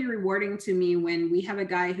it's really rewarding to me when we have a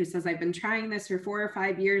guy who says, I've been trying this for 4 or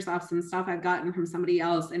 5 years off some stuff I've gotten from somebody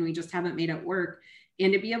else, and we just haven't made it work.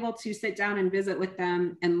 And to be able to sit down and visit with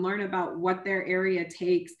them and learn about what their area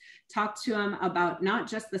takes, talk to them about not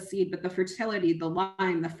just the seed, but the fertility, the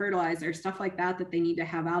lime, the fertilizer, stuff like that they need to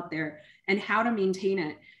have out there, and how to maintain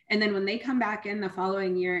it. And then when they come back in the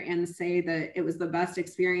following year and say that it was the best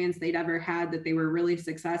experience they'd ever had, that they were really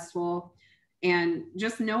successful, and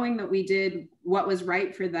just knowing that we did what was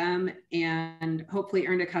right for them and hopefully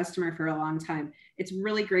earned a customer for a long time, it's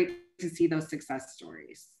really great to see those success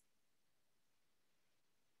stories.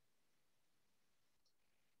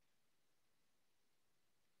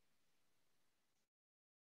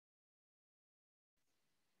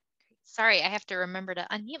 Sorry, I have to remember to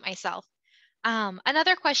unmute myself.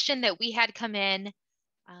 Another question that we had come in,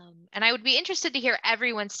 and I would be interested to hear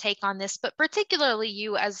everyone's take on this, but particularly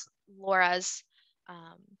you as Laura's,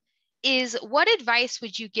 is what advice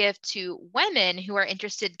would you give to women who are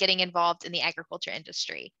interested in getting involved in the agriculture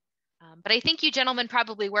industry? But I think you gentlemen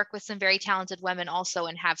probably work with some very talented women also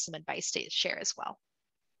and have some advice to share as well.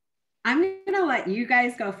 I'm going to let you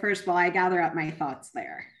guys go first while I gather up my thoughts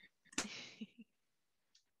there.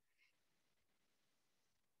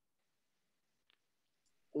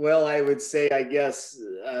 Well, I would say, I guess,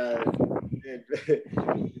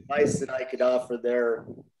 advice that I could offer there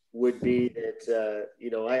would be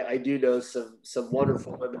that, I do know some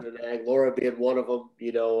wonderful women in ag, Laura being one of them.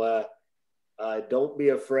 Don't be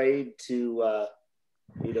afraid to,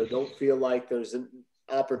 don't feel like there's an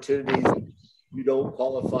opportunities you don't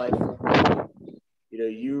qualify for.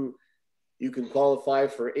 You can qualify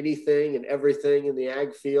for anything and everything in the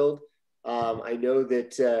ag field. I know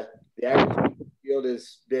that the agriculture field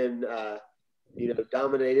has been,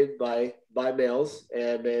 dominated by males,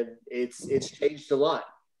 and it's changed a lot.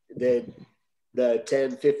 The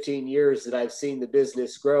 10, 15 years that I've seen the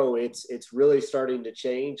business grow, it's really starting to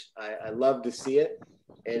change. I love to see it,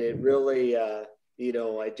 and it really, I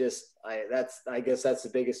guess that's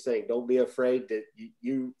the biggest thing. Don't be afraid that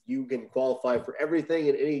you can qualify for everything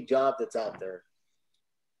in any job that's out there.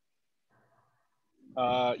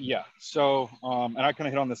 Yeah. So, and I kind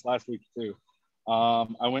of hit on this last week too. Got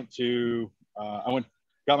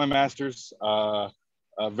my master's.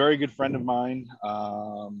 A very good friend of mine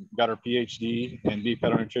got her PhD in beef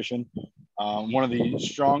cattle nutrition. One of the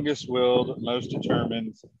strongest willed, most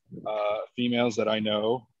determined females that I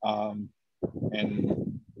know,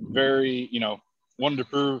 and very, wanted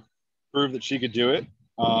to prove that she could do it.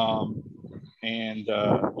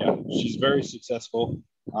 Yeah, she's very successful.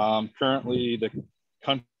 currently the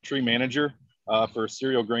country manager for a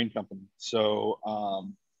cereal grain company. So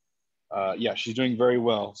yeah, she's doing very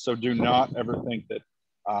well. So do not ever think that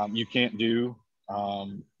you can't do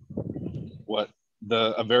what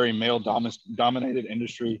a very male dominated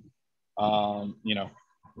industry, you know,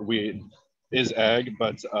 is ag,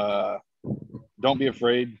 but don't be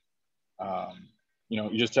afraid. You know,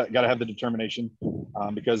 you just got to have the determination,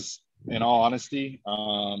 because in all honesty,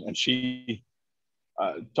 and she,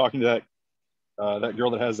 talking to that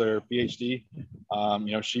girl that has their PhD,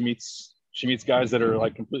 you know, she meets guys that are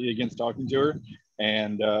like completely against talking to her,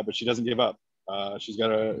 and but she doesn't give up. She's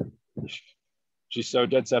so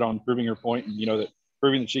dead set on proving her point, and you know, that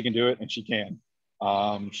proving that she can do it, and she can.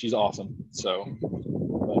 She's awesome. So,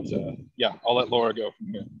 but yeah, I'll let Laura go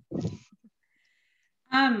from here.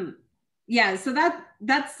 Yeah, so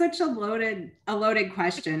that's such a loaded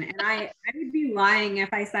question. And I would be lying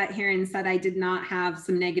if I sat here and said I did not have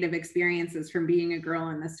some negative experiences from being a girl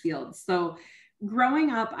in this field. So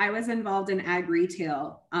growing up, I was involved in ag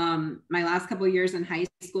retail. My last couple of years in high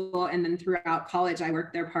school, and then throughout college, I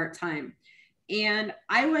worked there part-time. And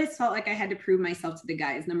I always felt like I had to prove myself to the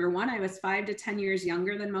guys. Number one, I was 5 to 10 years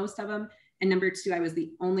younger than most of them. And number two, I was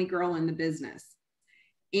the only girl in the business.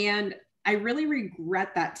 And I really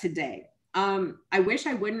regret that today. I wish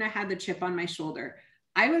I wouldn't have had the chip on my shoulder.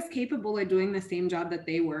 I was capable of doing the same job that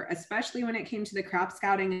they were, especially when it came to the crop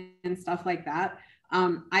scouting and stuff like that.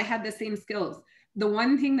 I had the same skills. The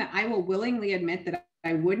one thing that I will willingly admit that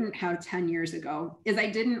I wouldn't have 10 years ago is I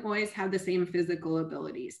didn't always have the same physical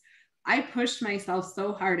abilities. I pushed myself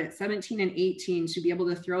so hard at 17 and 18 to be able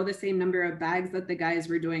to throw the same number of bags that the guys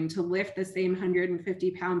were doing, to lift the same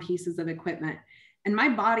 150-pound pieces of equipment. And my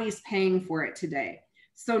body's paying for it today.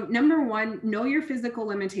 So number one, know your physical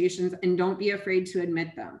limitations and don't be afraid to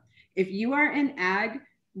admit them. If you are in ag,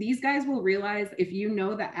 these guys will realize, if you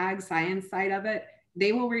know the ag science side of it,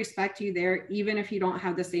 they will respect you there, even if you don't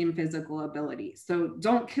have the same physical ability. So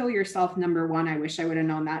don't kill yourself, number one. I wish I would have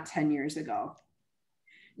known that 10 years ago.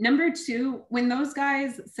 Number two, when those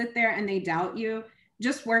guys sit there and they doubt you,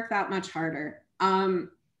 just work that much harder. I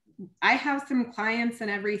have some clients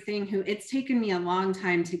and everything who it's taken me a long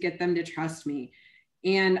time to get them to trust me.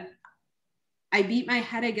 And I beat my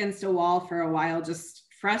head against a wall for a while, just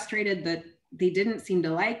frustrated that they didn't seem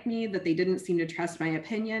to like me, that they didn't seem to trust my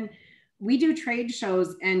opinion. We do trade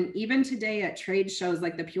shows. And even today at trade shows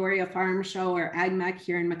like the Peoria Farm Show or AgMech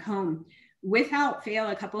here in Macomb, without fail,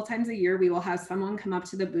 a couple times a year, we will have someone come up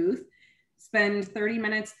to the booth, spend 30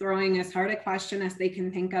 minutes throwing as hard a question as they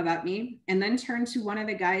can think of at me, and then turn to one of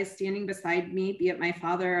the guys standing beside me, be it my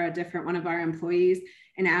father or a different one of our employees,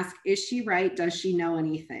 and ask, is she right? Does she know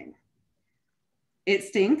anything? It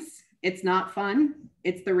stinks. It's not fun.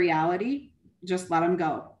 It's the reality. Just let them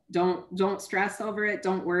go. Don't stress over it.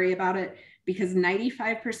 Don't worry about it, because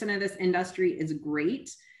 95% of this industry is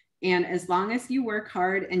great. And as long as you work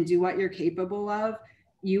hard and do what you're capable of,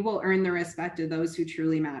 you will earn the respect of those who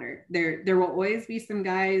truly matter. There will always be some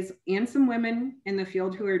guys and some women in the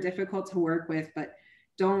field who are difficult to work with, but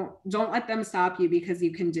don't let them stop you, because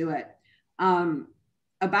you can do it.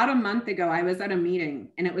 About a month ago, I was at a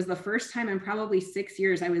meeting, and it was the first time in probably 6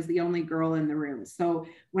 years I was the only girl in the room. So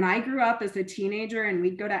when I grew up as a teenager and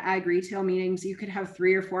we'd go to ag retail meetings, you could have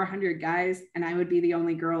 300 or 400 guys and I would be the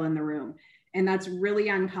only girl in the room. And that's really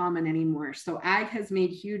uncommon anymore. So ag has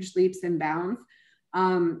made huge leaps and bounds.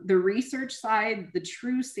 The research side, the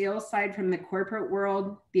true sales side from the corporate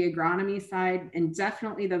world, the agronomy side, and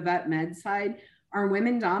definitely the vet med side are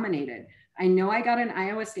women dominated. I know I got an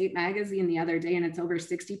Iowa State magazine the other day, and it's over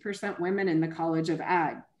 60% women in the College of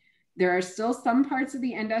Ag. There are still some parts of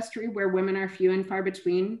the industry where women are few and far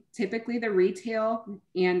between. Typically the retail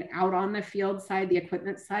and out on the field side, the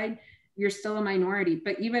equipment side, you're still a minority,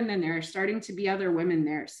 but even then there are starting to be other women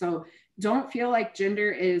there. So don't feel like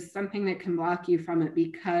gender is something that can block you from it,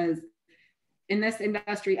 because in this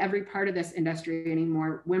industry, every part of this industry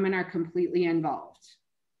anymore, women are completely involved.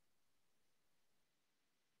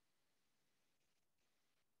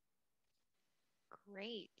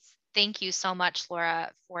 Great. Thank you so much,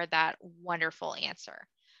 Laura, for that wonderful answer.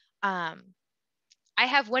 I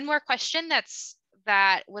have one more question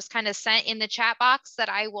that was kind of sent in the chat box that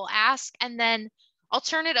I will ask, and then I'll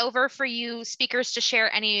turn it over for you speakers to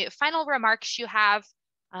share any final remarks you have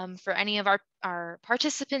for any of our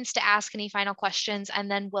participants to ask any final questions, and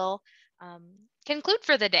then we'll conclude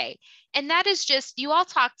for the day. And that is just, you all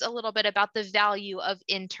talked a little bit about the value of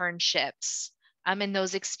internships in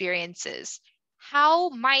those experiences. How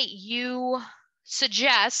might you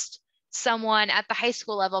suggest someone at the high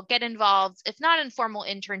school level get involved, if not in formal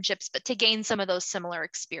internships, but to gain some of those similar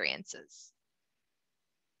experiences?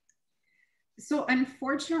 So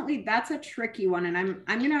unfortunately, that's a tricky one. And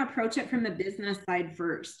I'm going to approach it from the business side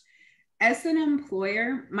first. As an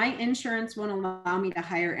employer, my insurance won't allow me to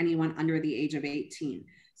hire anyone under the age of 18.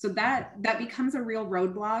 So that becomes a real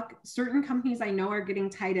roadblock. Certain companies I know are getting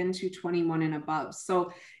tied into 21 and above.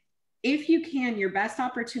 So if you can, your best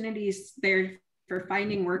opportunities there for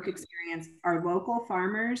finding work experience are local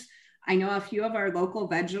farmers. I know a few of our local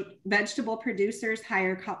vegetable producers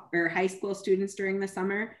hire high school students during the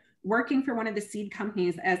summer. Working for one of the seed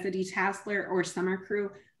companies as a detasseler or summer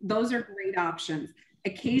crew, those are great options.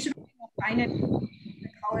 Occasionally, we'll find it the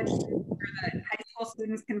college students or the high school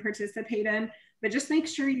students can participate in, but just make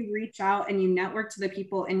sure you reach out and you network to the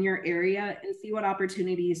people in your area and see what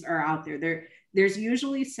opportunities are out there. There's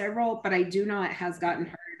usually several, but I do know it has gotten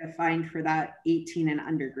harder to find for that 18 and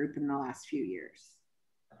under group in the last few years.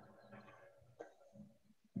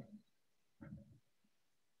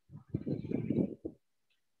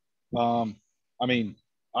 I mean,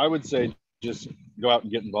 I would say just go out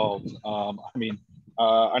and get involved.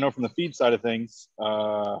 I know from the feed side of things,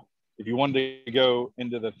 if you wanted to go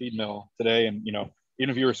into the feed mill today and, even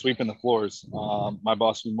if you were sweeping the floors, my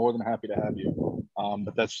boss would be more than happy to have you.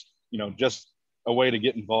 But that's, just a way to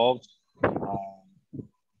get involved.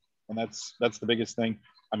 And that's the biggest thing.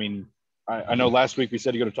 I mean, I know last week we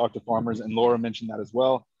said you got to talk to farmers, and Laura mentioned that as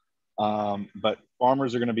well. But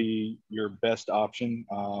farmers are going to be your best option.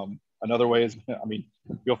 Another way is,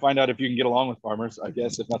 you'll find out if you can get along with farmers, I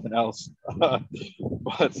guess, if nothing else.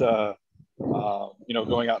 But,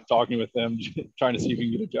 going out and talking with them, trying to see if you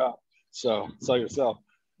can get a job. So sell yourself.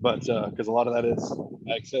 But because a lot of that is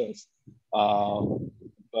ag sales.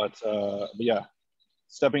 But yeah,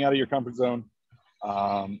 stepping out of your comfort zone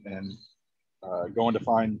and trying to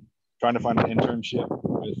find an internship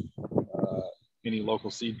with any local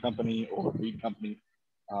seed company or feed company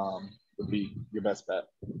would be your best bet.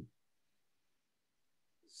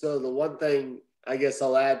 So the one thing I guess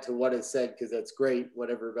I'll add to what is said, because that's great what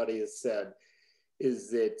everybody has said, is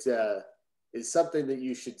that is something that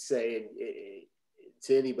you should say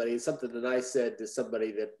to anybody. It's something that I said to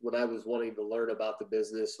somebody that when I was wanting to learn about the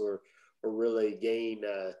business or really gain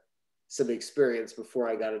some experience before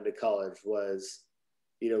I got into college was,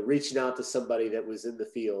 reaching out to somebody that was in the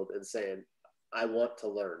field and saying, I want to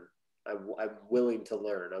learn. I'm willing to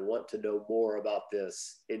learn. I want to know more about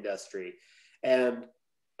this industry. And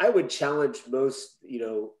I would challenge most,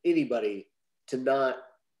 anybody to not,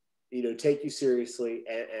 take you seriously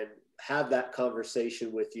and have that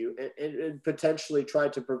conversation with you and potentially try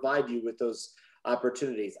to provide you with those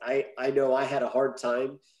opportunities. I know I had a hard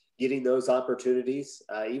time getting those opportunities,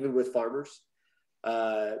 even with farmers.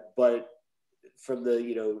 But from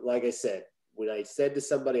the, like I said, when I said to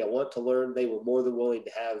somebody, I want to learn, they were more than willing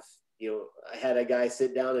to have, I had a guy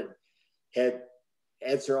sit down and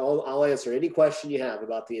I'll answer any question you have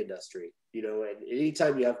about the industry, and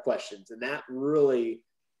anytime you have questions. And that really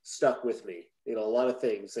stuck with me, a lot of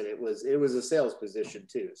things. And it was a sales position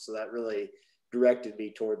too. So that really directed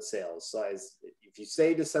me towards sales. So if you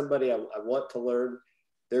say to somebody, I want to learn,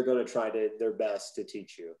 they're going to try their best to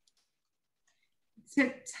teach you.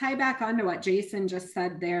 To tie back onto what Jason just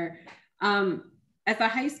said there, as a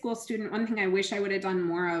high school student, one thing I wish I would have done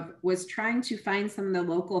more of was trying to find some of the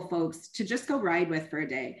local folks to just go ride with for a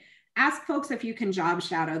day. Ask folks if you can job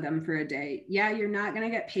shadow them for a day. Yeah, you're not going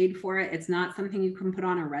to get paid for it. It's not something you can put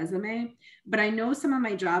on a resume, but I know some of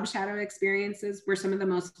my job shadow experiences were some of the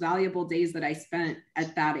most valuable days that I spent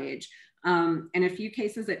at that age. In a few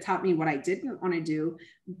cases, it taught me what I didn't want to do,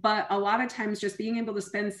 but a lot of times just being able to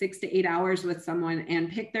spend 6 to 8 hours with someone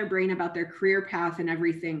and pick their brain about their career path and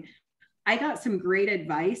everything, I got some great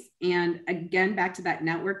advice. And again, back to that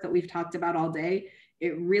network that we've talked about all day,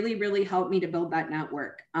 it really, really helped me to build that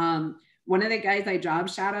network. One of the guys I job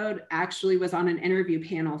shadowed actually was on an interview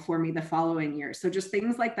panel for me the following year. So just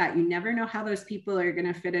things like that. You never know how those people are going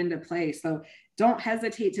to fit into play. So don't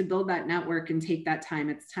hesitate to build that network and take that time.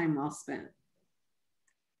 It's time well spent.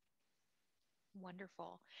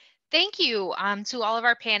 Wonderful. Thank you to all of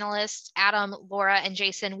our panelists, Adam, Laura, and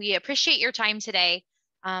Jason. We appreciate your time today.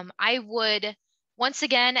 I would once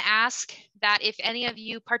again ask that if any of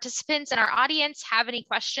you participants in our audience have any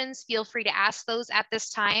questions, feel free to ask those at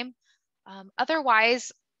this time.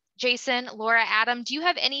 Otherwise, Jason, Laura, Adam, do you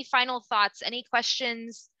have any final thoughts, any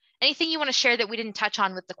questions, anything you want to share that we didn't touch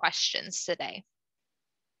on with the questions today?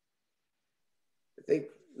 I think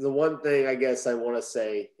the one thing I guess I want to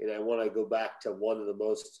say, and I want to go back to one of the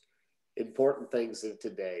most important things of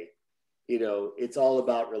today, it's all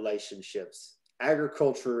about relationships.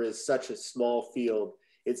 Agriculture is such a small field.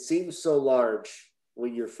 It seems so large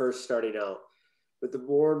when you're first starting out, but the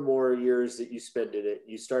more and more years that you spend in it,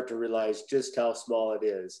 you start to realize just how small it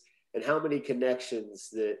is and how many connections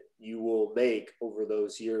that you will make over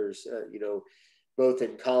those years, both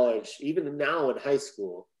in college, even now in high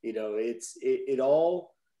school. It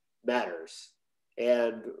all matters.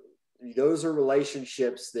 And those are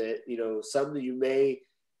relationships that, some that you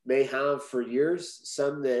may have for years,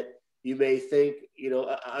 some that you may think,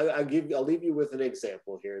 I'll leave you with an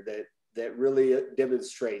example here that really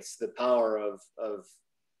demonstrates the power of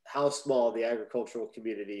how small the agricultural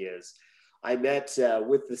community is. I met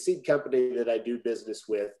with the seed company that I do business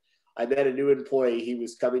with. I met a new employee. He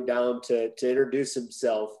was coming down to introduce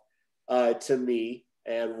himself to me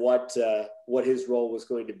and what his role was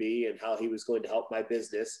going to be and how he was going to help my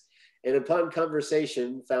business. And upon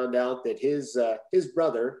conversation, found out that his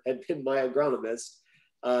brother had been my agronomist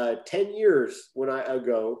 10 years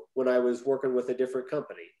ago when I was working with a different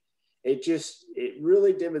company. It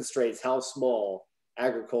really demonstrates how small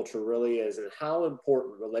agriculture really is and how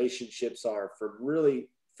important relationships are from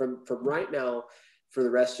right now for the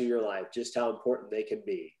rest of your life, just how important they can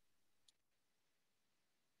be.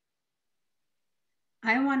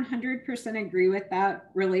 I 100% agree with that.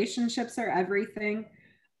 Relationships are everything.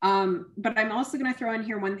 But I'm also going to throw in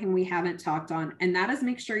here one thing we haven't talked on, and that is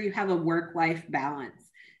make sure you have a work-life balance.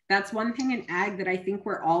 That's one thing in ag that I think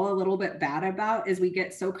we're all a little bit bad about, is we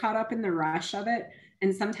get so caught up in the rush of it.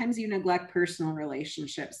 And sometimes you neglect personal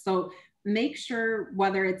relationships. So make sure,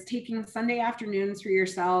 whether it's taking Sunday afternoons for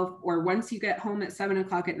yourself, or once you get home at 7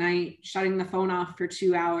 o'clock at night, shutting the phone off for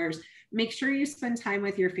 2 hours, make sure you spend time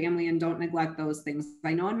with your family and don't neglect those things.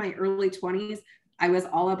 I know in my early 20s, I was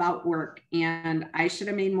all about work, and I should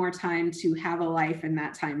have made more time to have a life in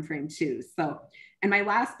that time frame too. So, and my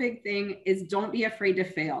last big thing is don't be afraid to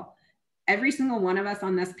fail. Every single one of us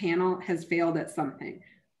on this panel has failed at something.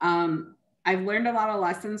 I've learned a lot of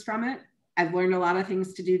lessons from it. I've learned a lot of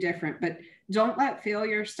things to do different, but don't let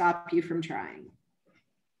failure stop you from trying.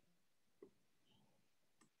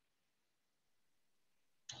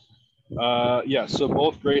 Yeah, so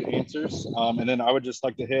both great answers. And then I would just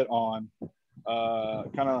like to hit on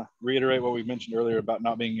kind of reiterate what we mentioned earlier about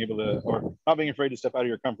not being able to, or not being afraid to step out of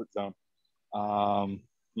your comfort zone. Go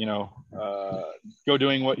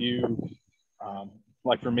doing what you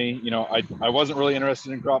like. For me, I wasn't really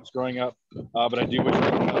interested in crops growing up, but I do wish I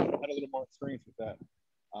had a little more experience with that.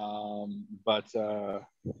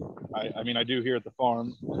 I do here at the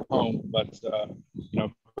farm home, but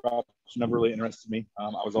crops never really interested me.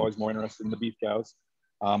 I was always more interested in the beef cows,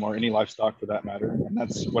 or any livestock for that matter, and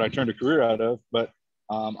that's what I turned a career out of. But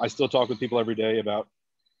I still talk with people every day about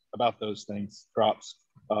those things, crops,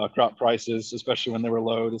 crop prices, especially when they were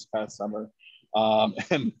low this past summer,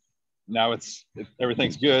 and now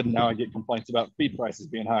everything's good. And now I get complaints about feed prices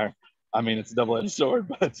being higher. I mean, it's a double-edged sword,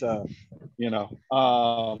 but stepping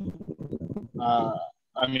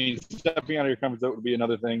out of your comfort zone would be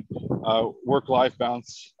another thing. Work-life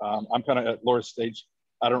balance. I'm kind of at Laura's stage.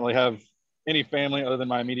 I don't really have any family other than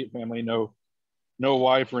my immediate family. No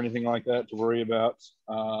wife or anything like that to worry about.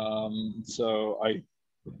 So I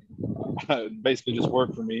basically just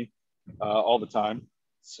work for me all the time.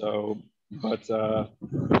 So, but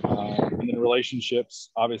and then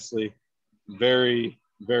relationships, obviously, very,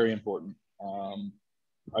 very important.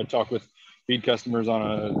 I talk with feed customers on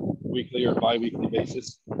a weekly or bi-weekly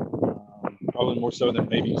basis, probably more so than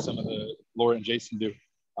maybe some of the Laura and Jason do,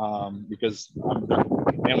 because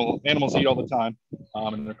animals eat all the time,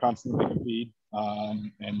 and they're constantly making feed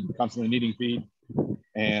and constantly needing feed.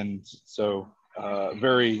 And so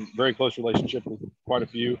very, very close relationship with quite a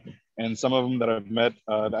few. And some of them that I've met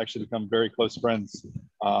have actually become very close friends,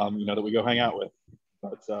 that we go hang out with.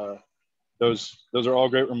 But those are all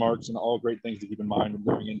great remarks and all great things to keep in mind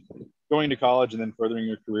when going to college and then furthering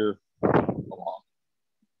your career along.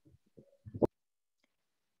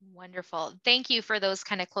 Wonderful. Thank you for those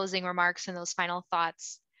kind of closing remarks and those final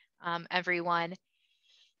thoughts, everyone.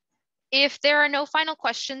 If there are no final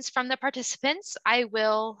questions from the participants, I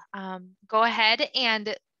will go ahead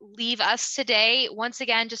and leave us today. Once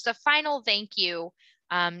again, just a final thank you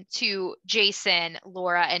to Jason,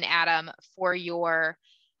 Laura, and Adam for your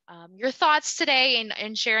thoughts today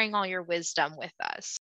and sharing all your wisdom with us.